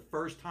 folks, for the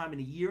first time in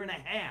a year and a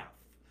half,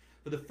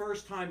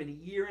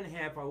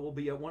 I will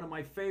be at one of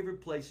my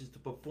favorite places to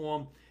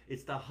perform.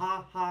 It's the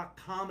Ha Ha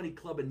Comedy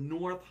Club in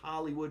North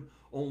Hollywood.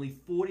 Only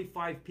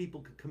 45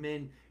 people could come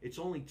in. It's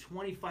only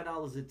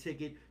 $25 a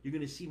ticket. You're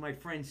going to see my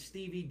friend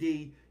Stevie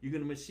D. You're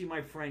going to see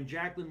my friend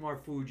Jacqueline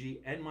Marfuji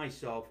and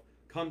myself.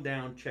 Come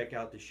down, check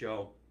out the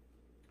show.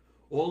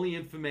 All the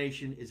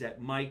information is at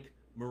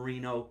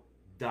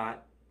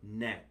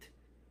MikeMarino.net.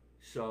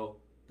 So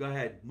go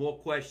ahead. More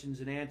questions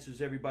and answers,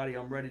 everybody.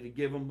 I'm ready to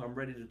give them. I'm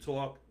ready to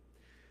talk.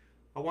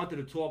 I wanted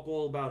to talk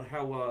all about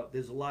how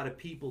there's a lot of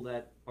people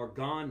that are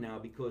gone now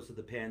because of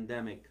the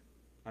pandemic.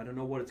 I don't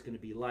know what it's going to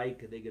be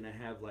like. Are they going to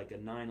have like a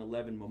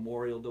 9/11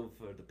 memorial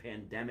for the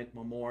pandemic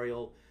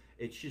memorial?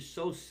 It's just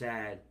so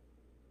sad.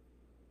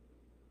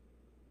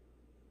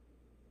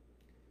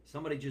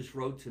 Somebody just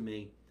wrote to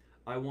me,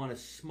 I want to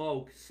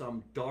smoke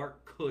some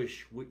dark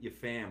kush with your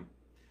fam.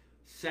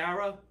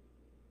 Sarah,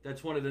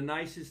 that's one of the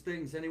nicest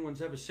things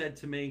anyone's ever said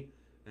to me,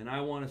 and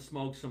I want to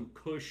smoke some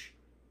kush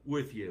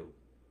with you.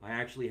 I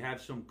actually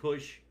have some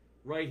kush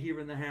right here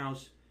in the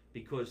house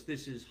because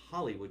this is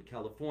Hollywood,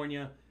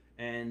 California,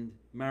 and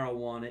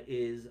marijuana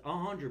is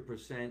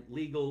 100%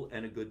 legal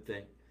and a good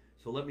thing.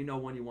 So let me know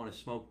when you want to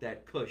smoke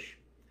that kush.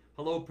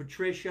 Hello,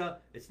 Patricia.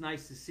 It's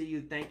nice to see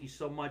you. Thank you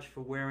so much for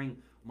wearing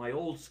my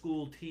old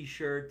school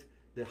t-shirt,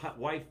 the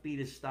wife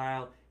beater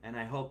style, and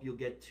I hope you'll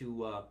get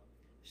to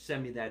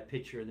send me that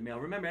picture in the mail.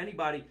 Remember,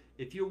 anybody,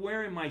 if you're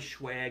wearing my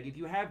swag, if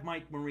you have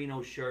Mike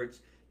Marino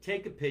shirts,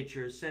 take a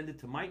picture, send it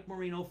to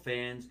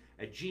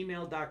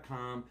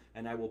MikeMarinoFans@gmail.com,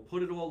 and I will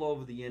put it all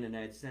over the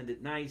internet. Send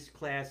it nice,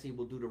 classy,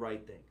 we'll do the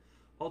right thing.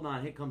 Hold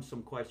on, here comes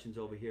some questions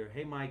over here.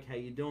 Hey, Mike, how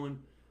you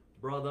doing?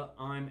 Brother,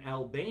 I'm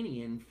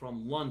Albanian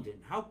from London.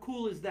 How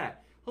cool is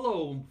that?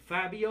 Hello,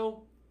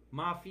 Fabio,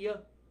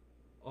 Mafia.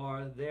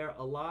 Are there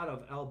a lot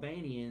of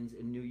Albanians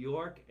in New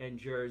York and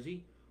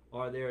Jersey?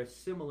 Are they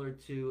similar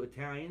to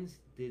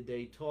Italians? Did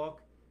they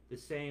talk the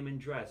same and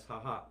dress?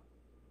 Haha.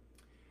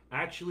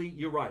 Actually,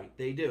 you're right,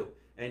 they do.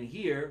 And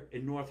here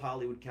in North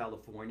Hollywood,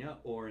 California,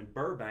 or in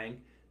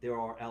Burbank, there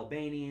are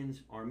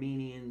Albanians,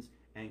 Armenians,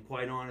 and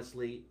quite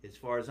honestly, as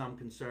far as I'm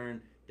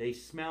concerned, they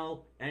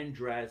smell and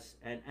dress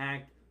and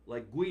act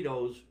like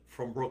Guidos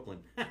from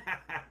Brooklyn.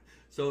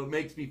 So it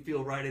makes me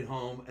feel right at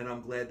home, and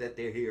I'm glad that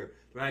they're here.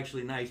 They're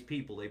actually nice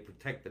people. They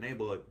protect the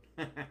neighborhood.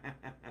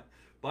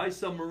 Buy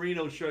some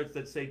Marino shirts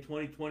that say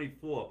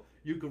 2024.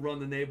 You can run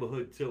the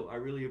neighborhood too. I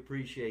really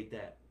appreciate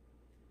that.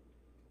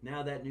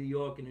 Now that New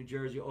York and New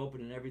Jersey are open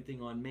and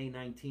everything on May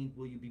 19th,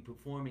 will you be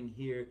performing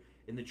here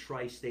in the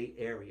tri-state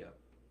area?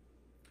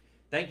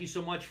 Thank you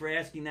so much for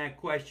asking that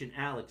question,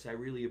 Alex. I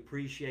really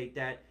appreciate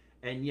that.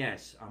 And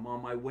yes, I'm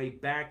on my way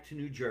back to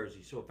New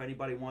Jersey. So if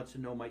anybody wants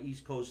to know my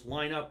East Coast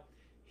lineup,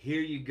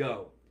 here you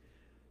go.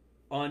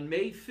 On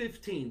May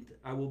 15th,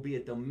 I will be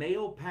at the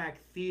Mahopac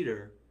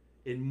Theater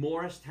in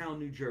Morristown,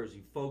 New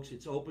Jersey. Folks,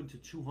 it's open to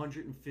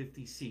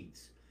 250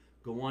 seats.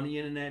 Go on the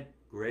internet,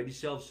 grab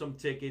yourself some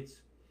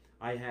tickets.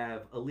 I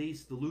have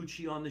Elise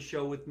DeLucci on the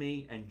show with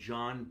me and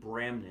John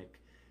Bramnick.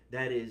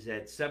 That is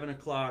at 7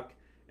 o'clock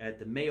at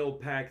the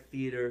Mahopac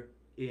Theater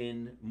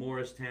in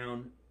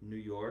Morristown,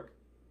 New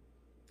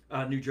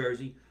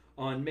Jersey.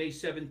 On May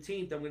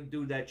 17th, I'm going to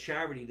do that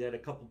charity that a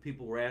couple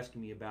people were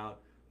asking me about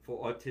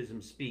for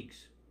Autism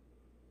Speaks.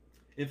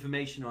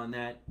 Information on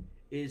that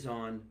is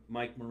on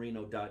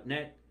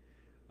MikeMarino.net.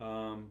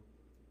 On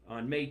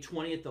May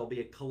 20th, I'll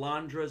be at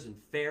Calandras in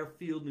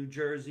Fairfield, New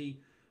Jersey.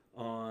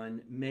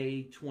 On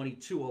May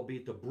 22, I'll be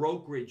at the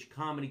Brokerage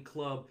Comedy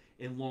Club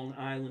in Long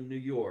Island, New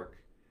York.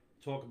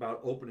 Talk about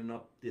opening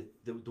up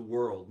the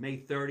world. May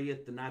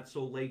 30th, the Not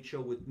So Late Show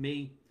with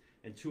me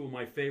and two of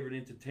my favorite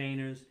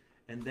entertainers.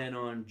 And then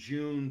on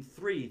June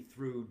 3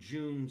 through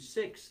June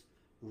 6,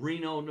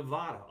 Reno,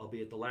 Nevada. I'll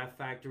be at the Laugh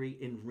Factory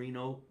in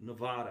Reno,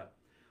 Nevada.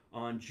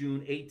 On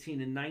June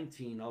 18 and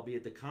 19, I'll be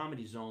at the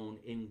Comedy Zone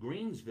in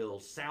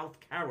Greensville, South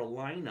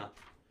Carolina.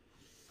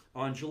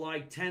 On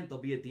July 10th, I'll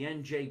be at the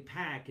NJ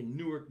Pack in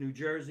Newark, New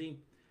Jersey.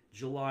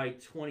 July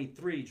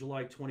 23,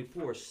 July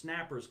 24,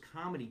 Snappers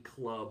Comedy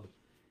Club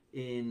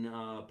in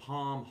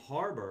Palm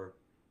Harbor,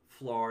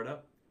 Florida.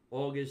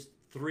 August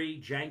 3,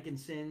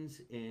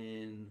 Jenkinson's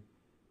in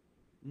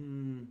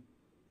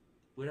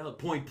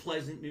Point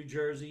Pleasant, New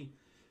Jersey.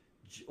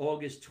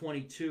 August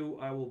 22,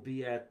 I will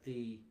be at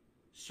the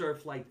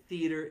Surflight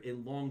Theater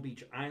in Long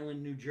Beach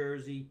Island, New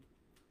Jersey,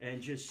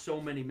 and just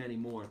so many, many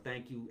more.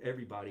 Thank you,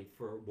 everybody,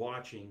 for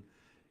watching.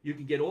 You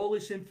can get all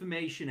this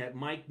information at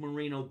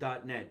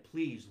MikeMarino.net.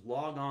 Please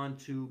log on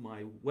to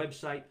my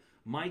website,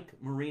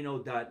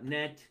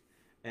 MikeMarino.net,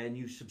 and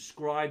you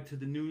subscribe to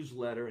the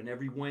newsletter, and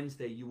every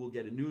Wednesday you will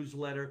get a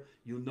newsletter.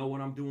 You'll know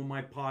when I'm doing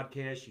my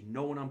podcast. You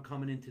know when I'm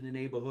coming into the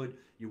neighborhood.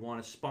 You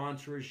want to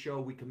sponsor a show,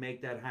 we can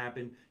make that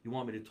happen. You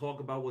want me to talk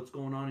about what's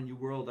going on in your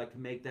world, I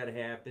can make that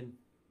happen.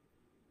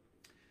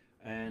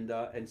 And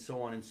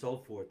so on and so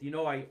forth. You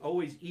know, I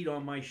always eat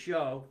on my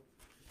show,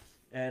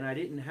 and I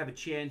didn't have a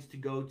chance to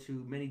go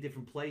to many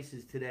different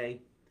places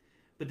today.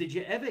 But did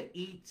you ever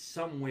eat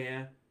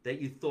somewhere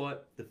that you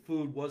thought the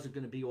food wasn't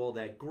going to be all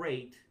that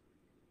great,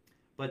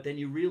 but then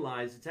you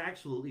realize it's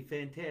absolutely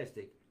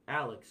fantastic?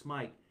 Alex,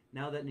 Mike,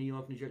 now that New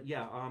York, New Jersey,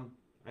 yeah, I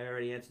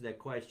already answered that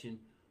question.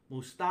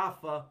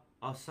 Mustafa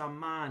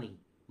Asamani,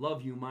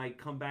 love you, Mike.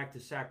 Come back to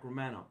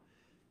Sacramento.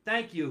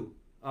 Thank you,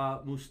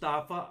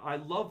 Mustafa. I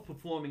love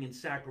performing in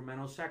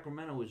Sacramento.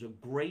 Sacramento is a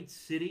great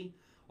city.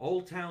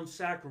 Old Town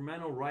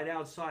Sacramento, right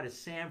outside of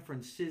San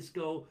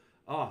Francisco.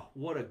 Oh,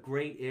 what a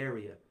great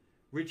area.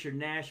 Richard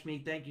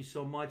Nashme, thank you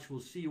so much. We'll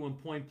see you in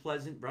Point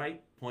Pleasant,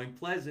 right? Point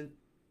Pleasant.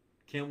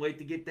 Can't wait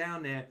to get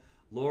down there.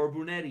 Laura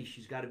Brunetti,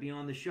 she's got to be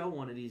on the show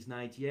one of these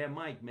nights. Yeah,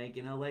 Mike,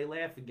 making LA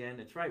laugh again.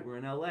 That's right, we're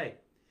in LA.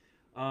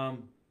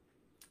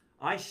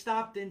 I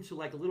stopped into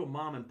like a little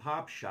mom and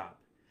pop shop,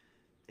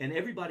 and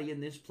everybody in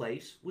this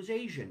place was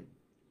Asian,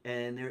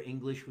 and their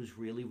English was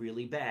really,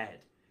 really bad.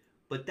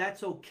 But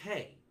that's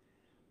okay,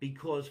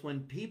 because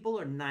when people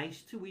are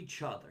nice to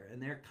each other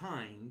and they're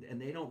kind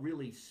and they don't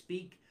really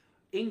speak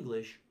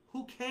English,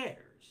 who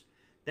cares?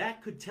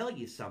 That could tell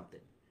you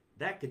something.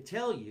 That could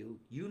tell you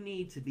you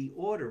need to be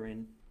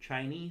ordering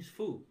Chinese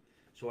food.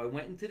 So I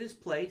went into this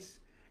place,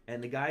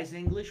 and the guy's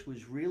English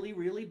was really,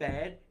 really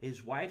bad.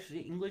 His wife's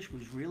English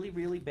was really,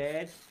 really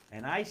bad.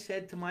 And I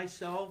said to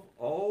myself,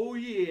 oh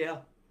yeah,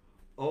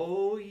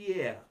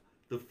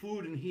 the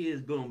food in here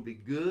is going to be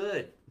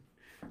good.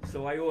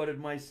 So I ordered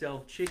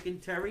myself chicken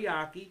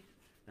teriyaki.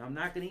 Now, I'm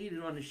not going to eat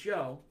it on the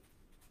show,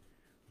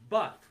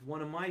 but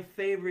one of my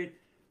favorite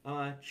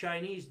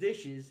Chinese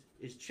dishes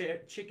is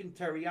chicken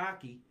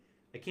teriyaki.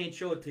 I can't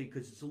show it to you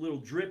because it's a little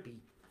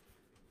drippy.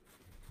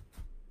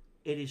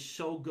 It is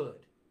so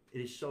good. It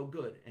is so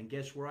good. And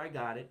guess where I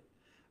got it?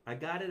 I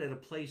got it at a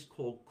place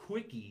called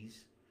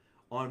Quickies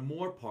on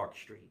Moore Park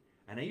Street.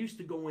 And I used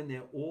to go in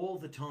there all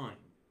the time.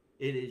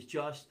 It is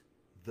just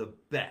the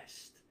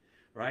best,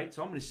 right?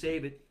 So I'm going to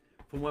save it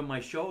for when my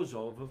show's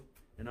over.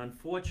 And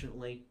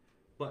unfortunately,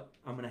 but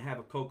I'm going to have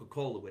a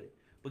Coca-Cola with it.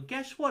 But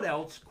guess what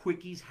else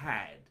Quickies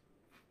had?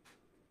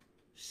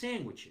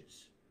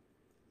 Sandwiches.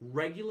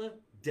 Regular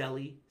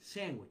deli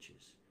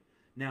sandwiches.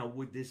 Now,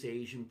 would this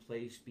Asian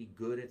place be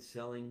good at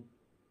selling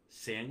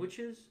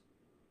sandwiches?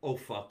 Oh,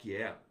 fuck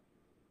yeah.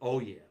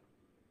 Oh, yeah.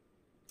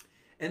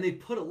 And they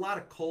put a lot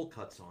of cold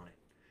cuts on it,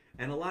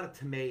 and a lot of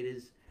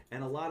tomatoes,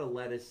 and a lot of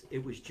lettuce.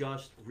 It was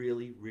just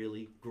really,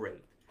 really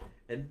great.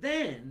 And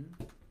then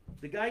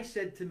the guy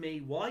said to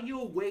me, while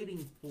you're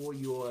waiting for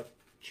your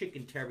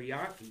chicken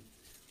teriyaki,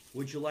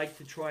 would you like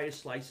to try a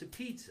slice of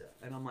pizza?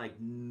 And I'm like,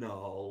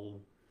 no,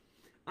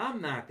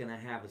 I'm not going to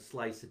have a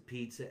slice of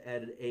pizza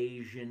at an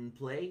Asian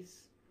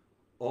place.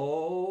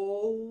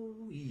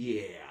 Oh,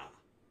 yeah.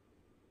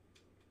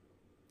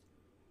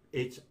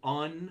 It's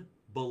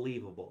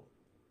unbelievable.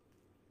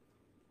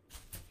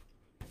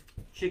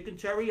 Chicken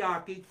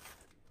teriyaki,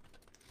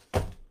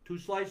 2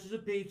 slices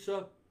of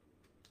pizza,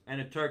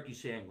 and a turkey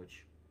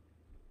sandwich.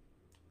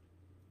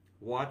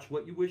 Watch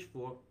what you wish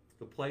for.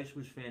 The place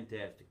was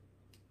fantastic.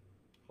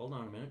 Hold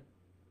on a minute.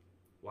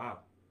 Wow.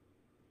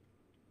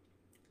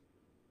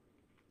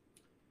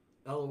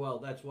 LOL,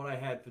 that's what I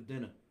had for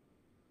dinner.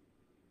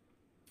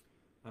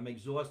 I'm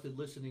exhausted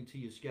listening to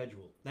your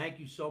schedule. Thank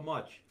you so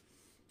much.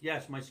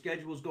 Yes, my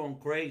schedule is going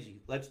crazy.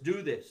 Let's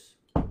do this.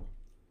 I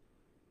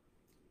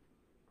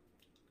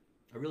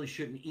really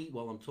shouldn't eat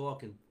while I'm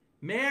talking.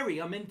 Mary,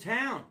 I'm in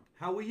town.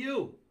 How are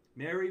you?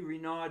 Mary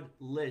Renard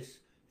Liss,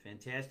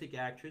 fantastic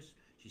actress.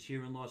 She's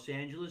here in Los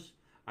Angeles.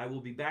 I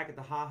will be back at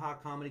the Ha Ha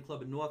Comedy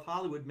Club in North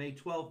Hollywood, May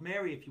 12th.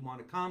 Mary, if you want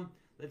to come,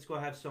 let's go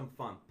have some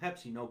fun.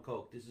 Pepsi, no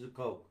Coke. This is a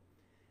Coke.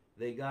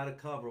 They got to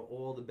cover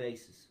all the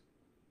bases.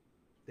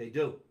 They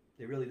do.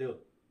 They really do.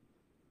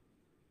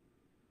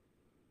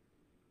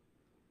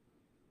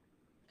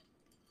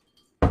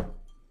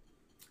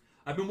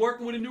 I've been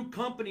working with a new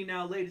company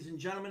now, ladies and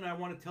gentlemen. I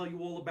want to tell you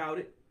all about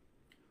it.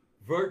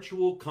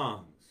 Virtual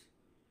Cons.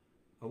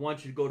 I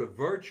want you to go to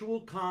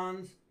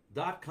virtualcons.com.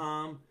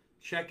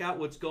 Check out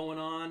what's going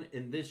on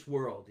in this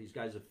world. These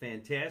guys are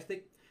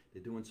fantastic.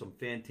 They're doing some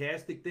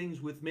fantastic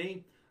things with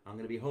me. I'm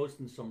going to be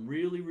hosting some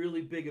really,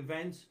 really big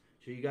events,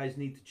 so you guys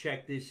need to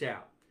check this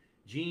out.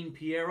 Gene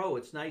Piero,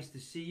 it's nice to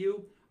see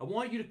you. I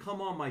want you to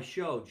come on my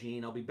show,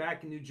 Gene. I'll be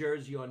back in New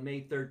Jersey on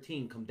May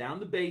 13. Come down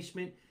the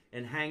basement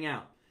and hang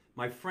out.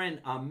 My friend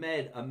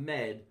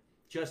Ahmed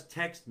just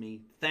texted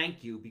me,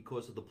 thank you,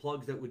 because of the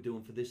plugs that we're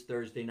doing for this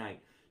Thursday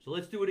night. So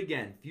let's do it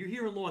again. If you're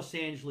here in Los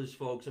Angeles,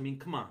 folks, I mean,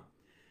 come on.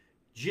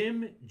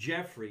 Jim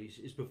Jeffries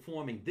is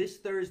performing this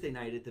Thursday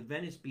night at the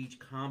Venice Beach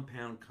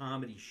Compound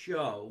Comedy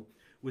Show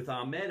with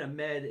Ahmed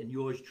and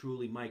yours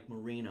truly, Mike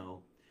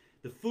Marino.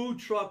 The food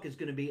truck is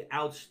going to be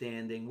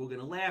outstanding. We're going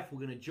to laugh,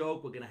 we're going to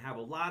joke, we're going to have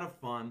a lot of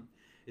fun.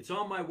 It's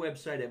on my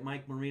website at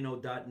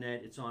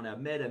mikemarino.net. It's on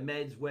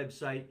Ahmed's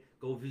website.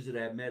 Go visit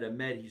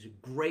Ahmed. He's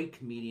a great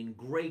comedian,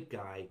 great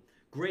guy,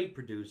 great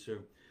producer.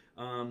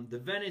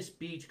 The Venice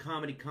Beach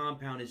Comedy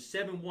Compound is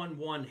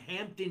 711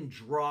 Hampton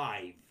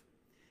Drive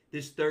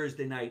this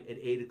Thursday night at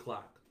 8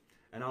 o'clock.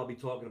 And I'll be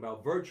talking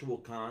about virtual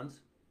cons.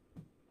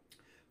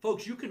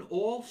 Folks, you can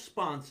all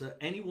sponsor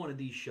any one of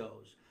these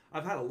shows.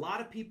 I've had a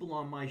lot of people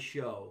on my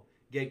show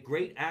get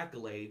great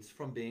accolades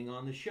from being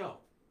on the show.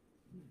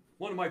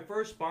 One of my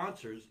first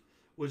sponsors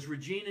was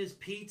Regina's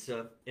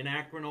Pizza in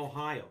Akron,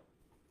 Ohio.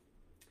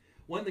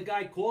 When the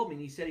guy called me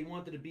and he said he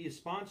wanted to be a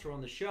sponsor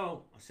on the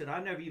show, I said,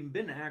 I've never even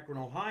been to Akron,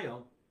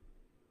 Ohio.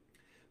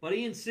 But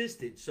he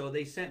insisted, so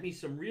they sent me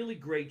some really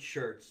great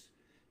shirts.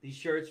 These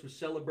shirts were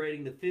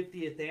celebrating the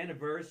 50th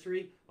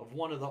anniversary of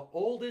one of the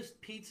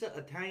oldest pizza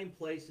Italian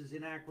places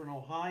in Akron,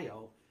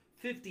 Ohio.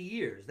 50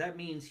 years. That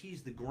means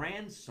he's the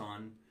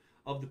grandson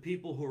of the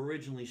people who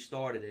originally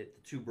started it,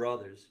 the two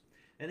brothers.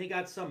 And they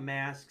got some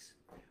masks.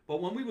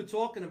 But when we were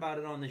talking about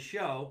it on the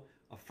show,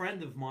 a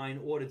friend of mine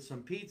ordered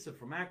some pizza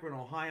from Akron,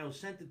 Ohio,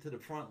 sent it to the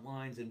front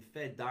lines and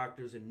fed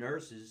doctors and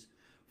nurses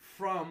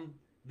from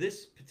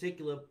this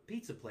particular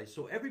pizza place.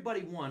 So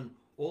everybody won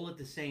all at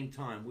the same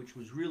time, which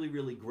was really,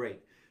 really great.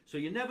 So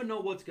you never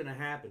know what's going to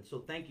happen. So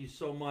thank you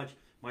so much,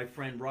 my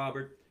friend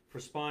Robert, for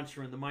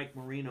sponsoring the Mike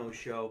Marino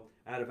Show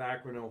out of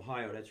Akron,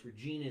 Ohio. That's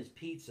Regina's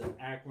Pizza,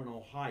 Akron,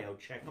 Ohio.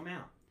 Check them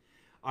out.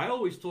 I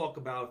always talk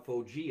about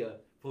Foggia.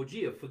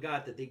 Foggia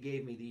forgot that they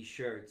gave me these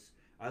shirts.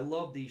 I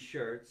love these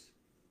shirts.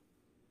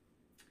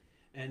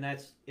 And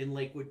that's in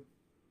Lakewood,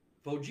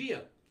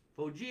 Foggia.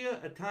 Foggia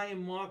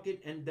Italian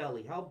Market and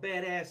Deli. How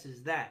badass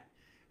is that?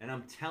 And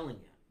I'm telling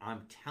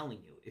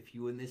you, if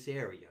you're in this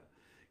area,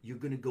 you're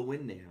going to go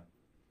in there.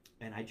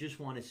 And I just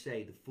want to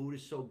say, the food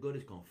is so good,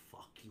 it's going to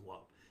fuck you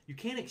up. You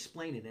can't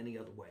explain it any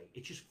other way.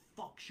 It just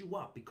fucks you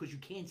up because you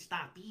can't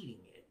stop eating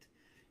it.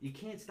 You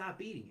can't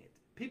stop eating it.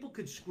 People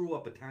could screw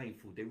up Italian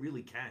food. They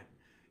really can.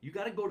 You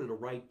got to go to the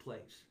right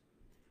place.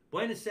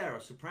 Buenos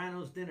Aires,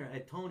 Sopranos dinner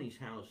at Tony's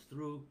house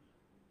through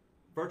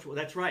virtual.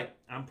 That's right.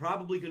 I'm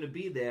probably going to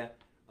be there,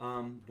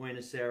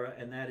 Buenos Aires,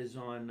 and that is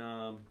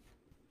on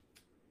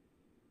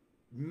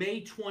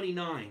May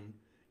 29.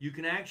 You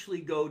can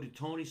actually go to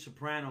Tony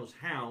Soprano's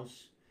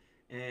house,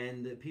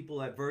 and the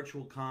people at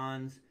Virtual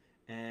Cons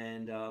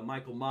and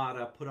Michael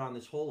Mata put on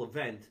this whole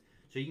event.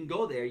 So you can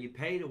go there, you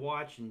pay to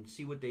watch and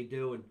see what they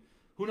do, and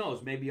who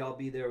knows, maybe I'll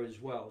be there as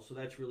well. So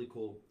that's really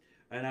cool.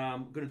 And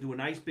I'm going to do a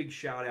nice big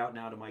shout out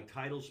now to my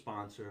title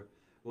sponsor.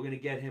 We're going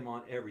to get him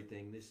on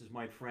everything. This is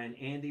my friend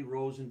Andy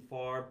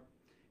Rosenfarb.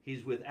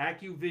 He's with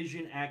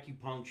AccuVision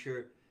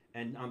Acupuncture,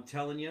 and I'm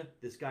telling you,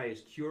 this guy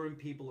is curing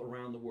people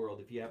around the world.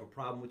 If you have a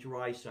problem with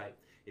your eyesight,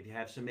 if you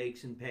have some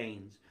aches and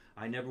pains,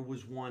 I never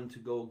was one to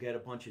go get a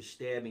bunch of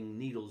stabbing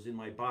needles in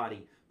my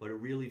body, but it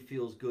really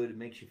feels good. It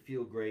makes you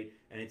feel great,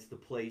 and it's the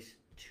place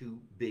to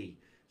be.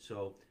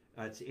 So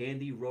it's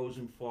Andy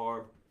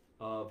Rosenfarb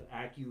of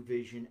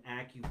AccuVision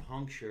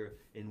Acupuncture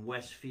in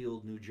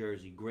Westfield, New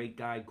Jersey. Great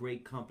guy,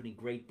 great company,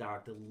 great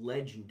doctor,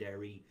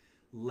 legendary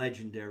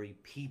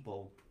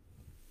people.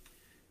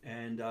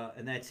 And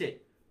that's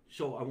it.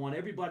 So I want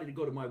everybody to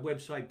go to my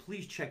website.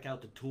 Please check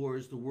out the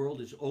tours. The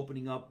world is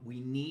opening up. We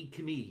need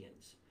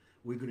comedians.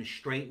 We're going to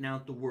straighten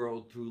out the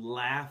world through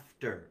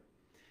laughter.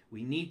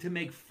 We need to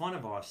make fun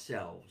of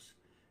ourselves.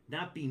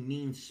 Not be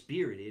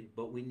mean-spirited,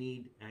 but we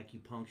need...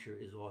 Acupuncture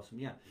is awesome.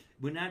 Yeah,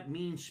 we're not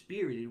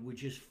mean-spirited. We're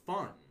just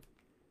fun.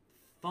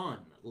 Fun.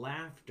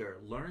 Laughter.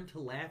 Learn to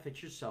laugh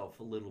at yourself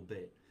a little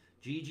bit.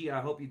 Gigi,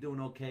 I hope you're doing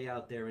okay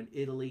out there in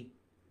Italy.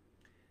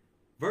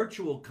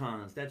 Virtual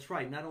cons. That's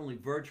right. Not only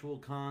virtual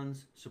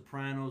cons,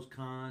 Sopranos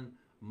Con,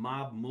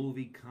 Mob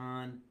Movie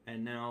Con,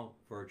 and now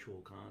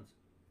virtual cons.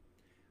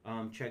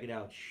 Check it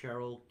out.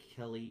 Cheryl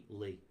Kelly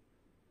Lee.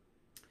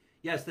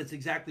 Yes, that's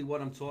exactly what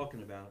I'm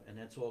talking about, and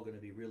that's all going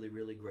to be really,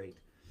 really great.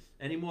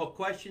 Any more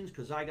questions?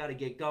 Because I got to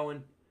get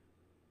going.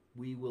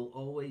 We will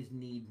always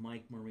need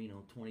Mike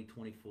Marino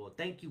 2024.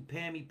 Thank you,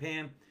 Pammy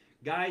Pam.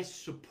 Guys,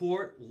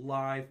 support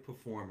live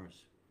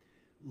performers.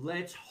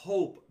 Let's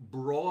hope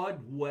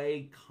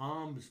Broadway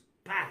comes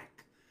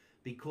back,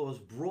 because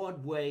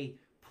Broadway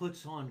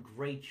puts on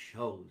great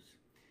shows.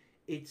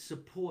 It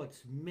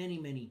supports many,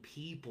 many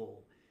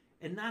people.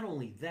 And not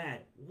only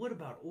that, what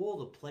about all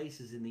the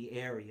places in the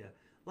area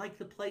like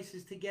the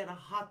places to get a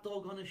hot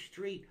dog on the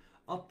street,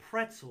 a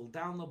pretzel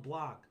down the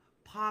block,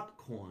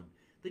 popcorn,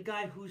 the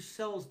guy who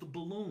sells the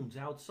balloons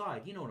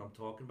outside. You know what I'm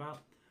talking about.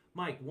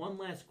 Mike, one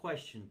last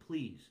question,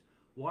 please.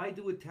 Why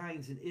do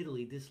Italians in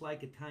Italy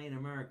dislike Italian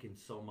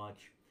Americans so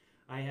much?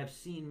 I have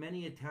seen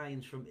many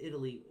Italians from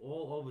Italy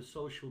all over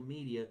social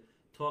media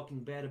talking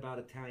bad about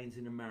Italians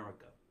in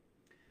America.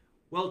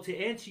 Well, to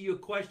answer your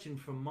question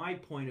from my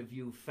point of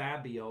view,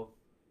 Fabio,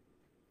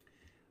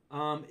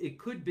 it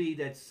could be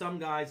that some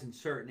guys in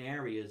certain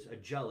areas are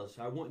jealous.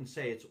 I wouldn't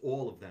say it's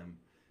all of them,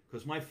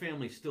 because my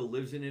family still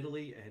lives in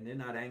Italy and they're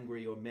not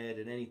angry or mad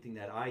at anything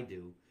that I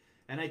do.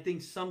 And I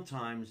think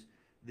sometimes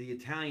the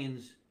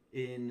Italians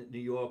in New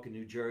York and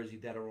New Jersey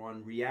that are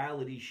on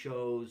reality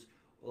shows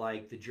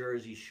like the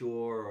Jersey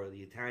Shore or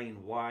the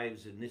Italian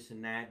Wives and this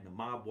and that and the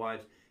Mob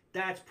Wives,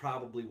 that's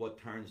probably what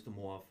turns them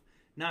off.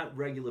 Not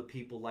regular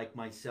people like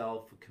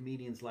myself,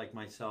 comedians like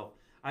myself.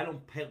 I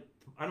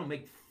don't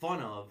make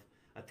fun of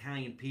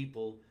Italian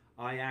people.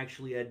 I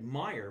actually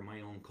admire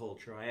my own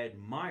culture. I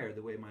admire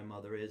the way my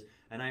mother is,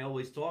 and I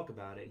always talk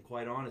about it. And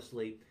quite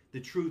honestly, the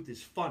truth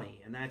is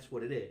funny, and that's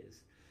what it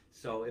is.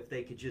 So if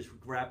they could just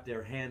wrap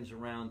their hands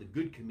around the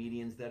good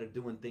comedians that are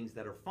doing things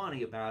that are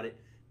funny about it,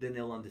 then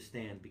they'll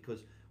understand.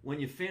 Because when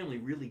your family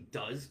really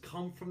does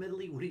come from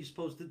Italy, what are you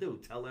supposed to do?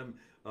 Tell them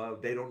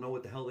they don't know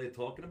what the hell they're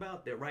talking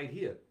about? They're right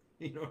here.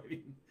 You know what I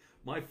mean?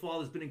 My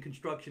father's been in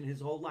construction his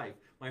whole life.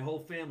 My whole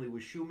family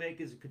was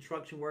shoemakers and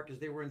construction workers.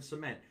 They were in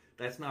cement.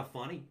 That's not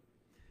funny.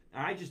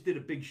 I just did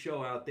a big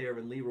show out there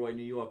in Leroy,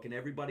 New York, and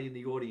everybody in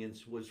the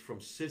audience was from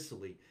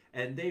Sicily,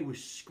 and they were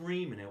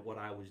screaming at what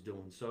I was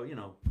doing. So, you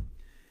know,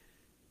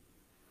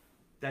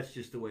 that's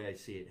just the way I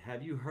see it.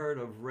 Have you heard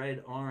of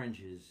red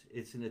oranges?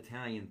 It's an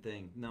Italian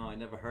thing. No, I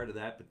never heard of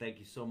that, but thank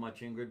you so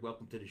much, Ingrid.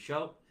 Welcome to the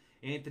show.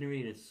 Anthony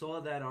Reed, saw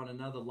that on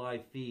another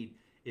live feed.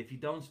 If you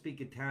don't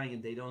speak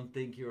Italian, they don't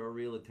think you're a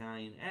real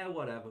Italian.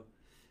 Whatever.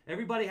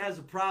 Everybody has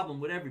a problem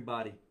with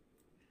everybody.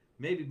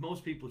 Maybe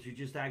most people should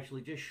just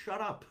actually just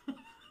shut up. Who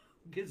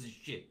gives a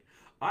shit?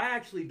 I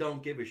actually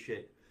don't give a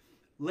shit.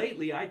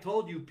 Lately, I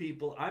told you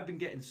people, I've been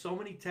getting so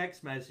many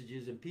text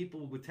messages and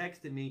people were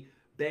texting me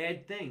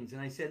bad things.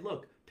 And I said,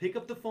 look, pick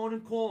up the phone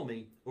and call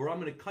me or I'm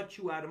going to cut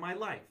you out of my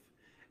life.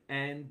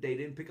 And they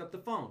didn't pick up the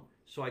phone.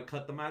 So I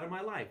cut them out of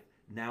my life.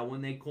 Now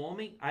when they call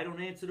me, I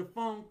don't answer the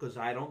phone because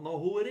I don't know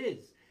who it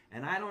is.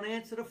 And I don't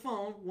answer the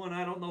phone when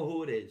I don't know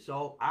who it is.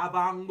 So,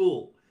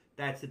 avangul.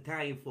 That's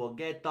Italian for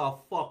get the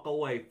fuck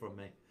away from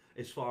me,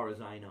 as far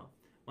as I know.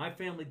 My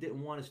family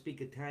didn't want to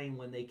speak Italian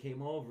when they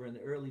came over in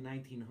the early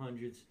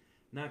 1900s,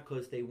 not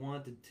because they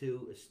wanted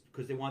to,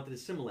 because they wanted to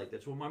assimilate.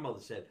 That's what my mother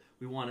said.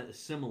 We want to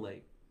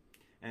assimilate.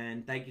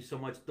 And thank you so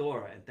much,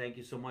 Dora, and thank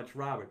you so much,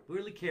 Robert. We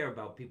really care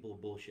about people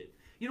with bullshit.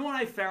 You know what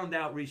I found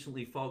out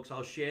recently, folks?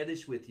 I'll share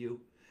this with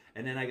you,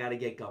 and then I got to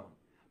get going.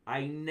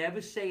 I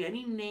never say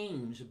any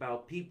names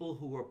about people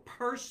who are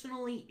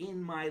personally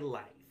in my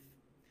life.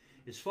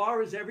 As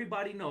far as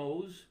everybody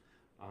knows,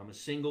 I'm a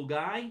single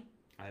guy.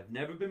 I've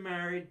never been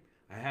married.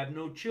 I have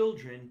no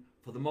children.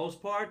 For the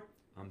most part,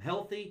 I'm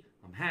healthy,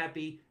 I'm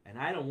happy, and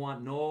I don't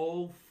want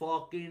no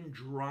fucking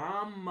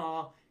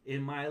drama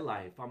in my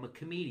life. I'm a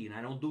comedian.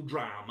 I don't do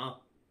drama.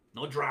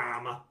 No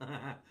drama.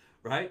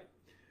 Right?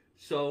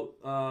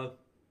 So,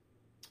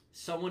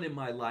 someone in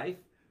my life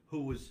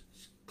who was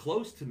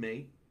close to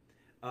me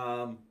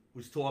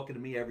was talking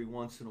to me every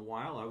once in a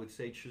while. I would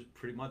say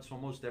pretty much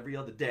almost every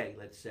other day,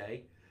 let's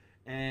say.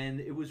 And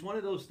it was one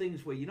of those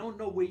things where you don't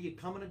know where you're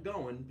coming or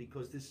going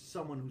because this is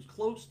someone who's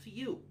close to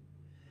you.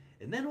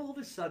 And then all of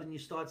a sudden you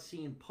start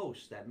seeing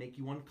posts that make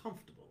you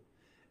uncomfortable.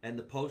 And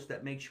the post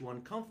that makes you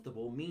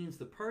uncomfortable means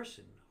the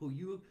person who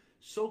you're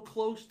so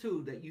close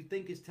to that you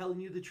think is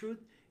telling you the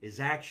truth is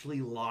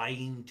actually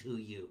lying to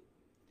you.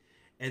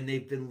 And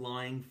they've been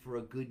lying for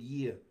a good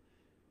year.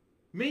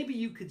 Maybe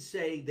you could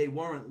say they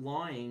weren't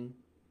lying,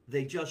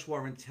 they just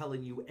weren't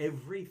telling you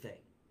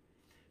everything.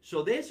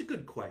 So there's a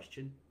good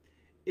question.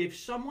 If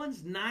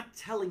someone's not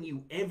telling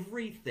you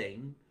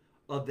everything,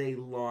 are they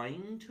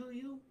lying to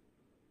you?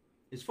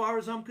 As far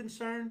as I'm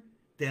concerned,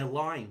 they're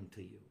lying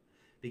to you.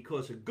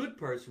 Because a good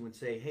person would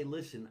say, hey,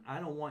 listen, I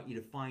don't want you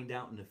to find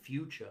out in the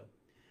future,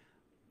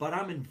 but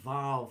I'm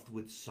involved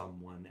with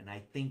someone and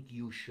I think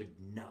you should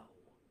know.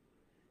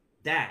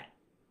 That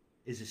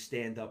is a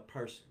stand-up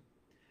person.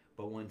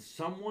 But when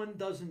someone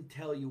doesn't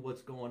tell you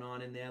what's going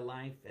on in their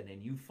life and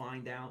then you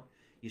find out,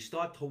 you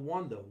start to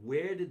wonder,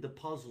 where did the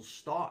puzzle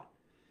start?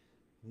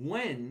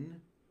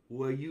 When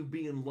were you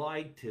being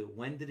lied to?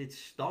 When did it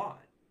start?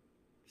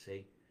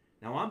 See?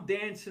 Now I'm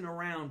dancing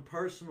around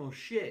personal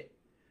shit,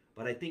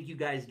 but I think you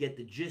guys get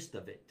the gist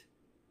of it.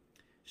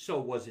 So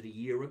was it a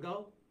year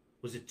ago?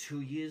 Was it 2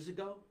 years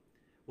ago?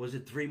 Was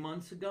it 3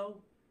 months ago?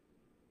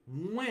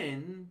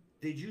 When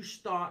did you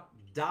start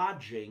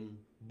dodging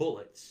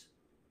bullets?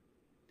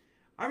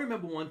 I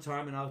remember one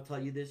time, and I'll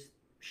tell you this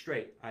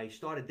straight, I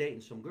started dating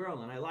some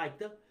girl and I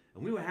liked her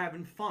and we were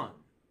having fun.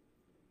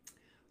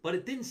 But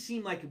it didn't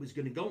seem like it was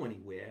going to go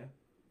anywhere.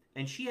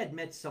 And she had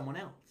met someone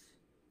else.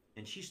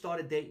 And she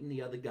started dating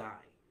the other guy.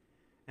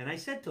 And I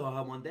said to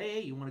her one day, hey,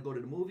 you want to go to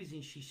the movies?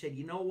 And she said,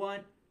 you know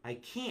what? I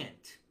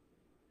can't.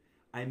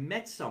 I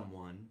met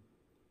someone,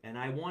 and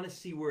I want to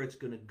see where it's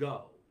going to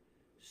go.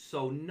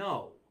 So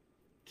no,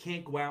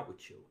 can't go out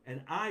with you.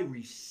 And I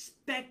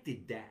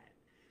respected that,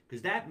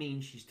 because that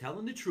means she's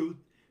telling the truth.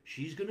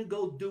 She's going to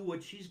go do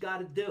what she's got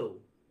to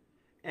do.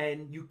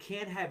 And you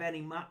can't have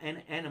any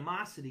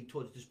animosity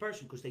towards this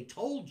person because they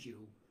told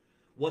you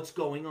what's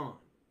going on.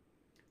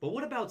 But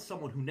what about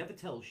someone who never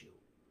tells you?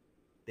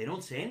 They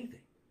don't say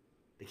anything.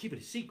 They keep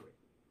it a secret.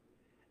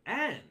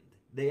 And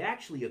they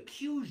actually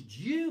accused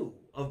you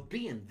of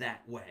being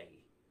that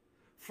way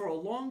for a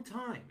long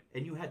time.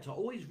 And you had to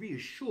always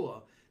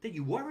reassure that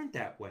you weren't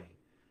that way.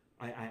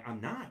 I'm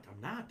not.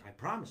 I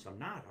promise I'm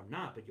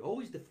not. But you're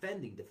always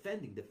defending.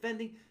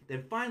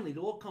 Then finally it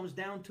all comes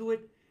down to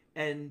it,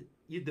 and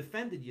you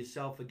defended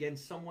yourself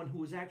against someone who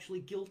was actually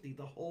guilty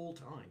the whole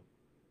time.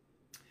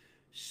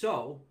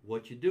 So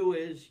what you do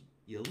is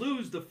you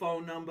lose the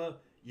phone number.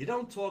 You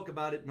don't talk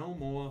about it no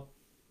more.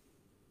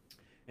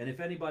 And if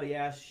anybody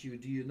asks you,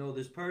 do you know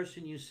this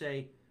person? You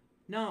say,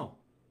 no.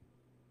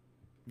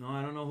 No,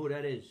 I don't know who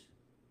that is.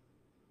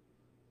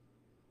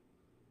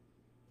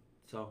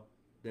 So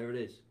there it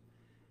is.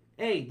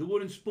 Hey, the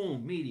Wooden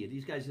Spoon Media.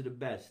 These guys are the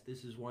best.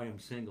 This is why I'm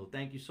single.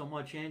 Thank you so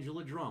much,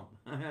 Angela Drum.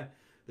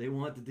 They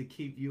wanted to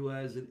keep you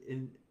as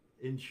an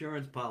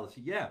insurance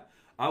policy. Yeah,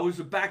 I was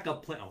a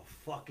backup plan. Oh,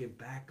 fucking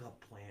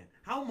backup plan.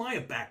 How am I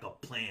a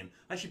backup plan?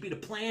 I should be the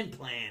plan.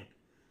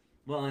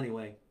 Well,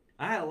 anyway,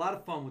 I had a lot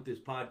of fun with this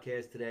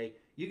podcast today.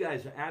 You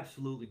guys are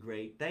absolutely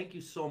great. Thank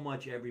you so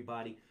much,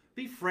 everybody.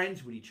 Be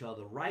friends with each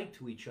other. Write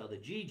to each other.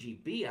 Gigi,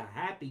 be a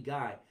happy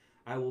guy.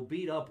 I will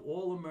beat up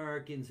all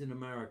Americans in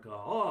America.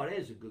 Oh,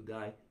 there's a good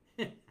guy.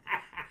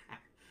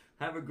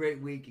 Have a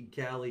great week in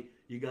Cali.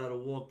 You got to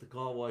walk the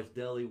Car Wash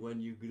Deli when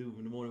you do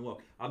in the morning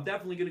walk. I'm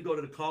definitely going to go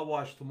to the car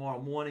wash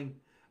tomorrow morning.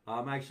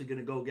 I'm actually going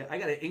to go I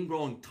got an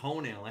ingrowing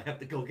toenail. I have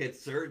to go get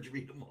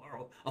surgery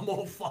tomorrow. I'm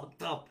all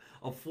fucked up.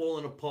 I'm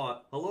falling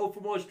apart. Hello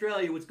from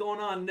Australia. What's going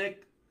on,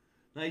 Nick?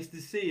 Nice to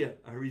see you.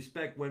 I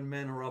respect when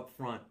men are up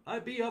front.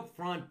 Be up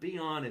front. Be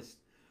honest.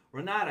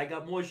 Renat, I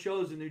got more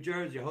shows in New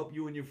Jersey. I hope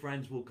you and your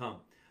friends will come.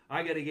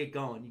 I got to get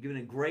going. You're giving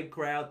a great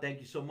crowd. Thank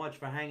you so much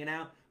for hanging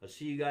out. I'll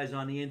see you guys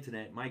on the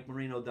internet,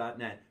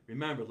 MikeMarino.net.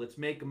 Remember, let's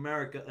make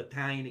America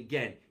Italian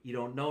again. You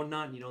don't know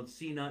nothing. You don't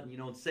see nothing. You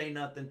don't say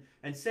nothing.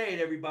 And say it,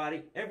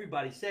 everybody.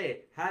 Everybody say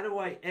it. How do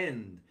I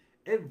end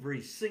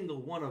every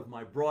single one of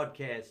my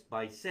broadcasts?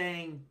 By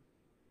saying,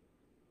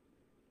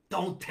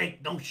 don't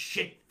take no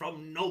shit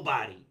from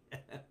nobody.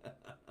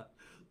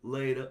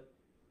 Later.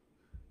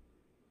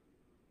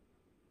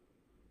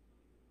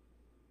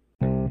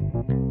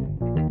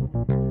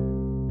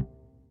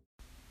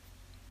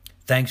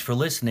 Thanks for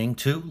listening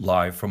to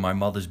Live from My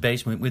Mother's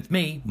Basement with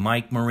me,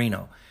 Mike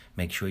Marino.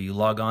 Make sure you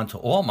log on to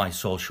all my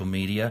social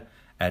media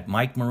at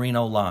Mike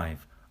Marino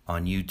Live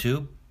on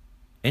YouTube,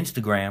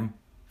 Instagram,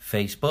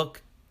 Facebook,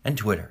 and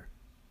Twitter.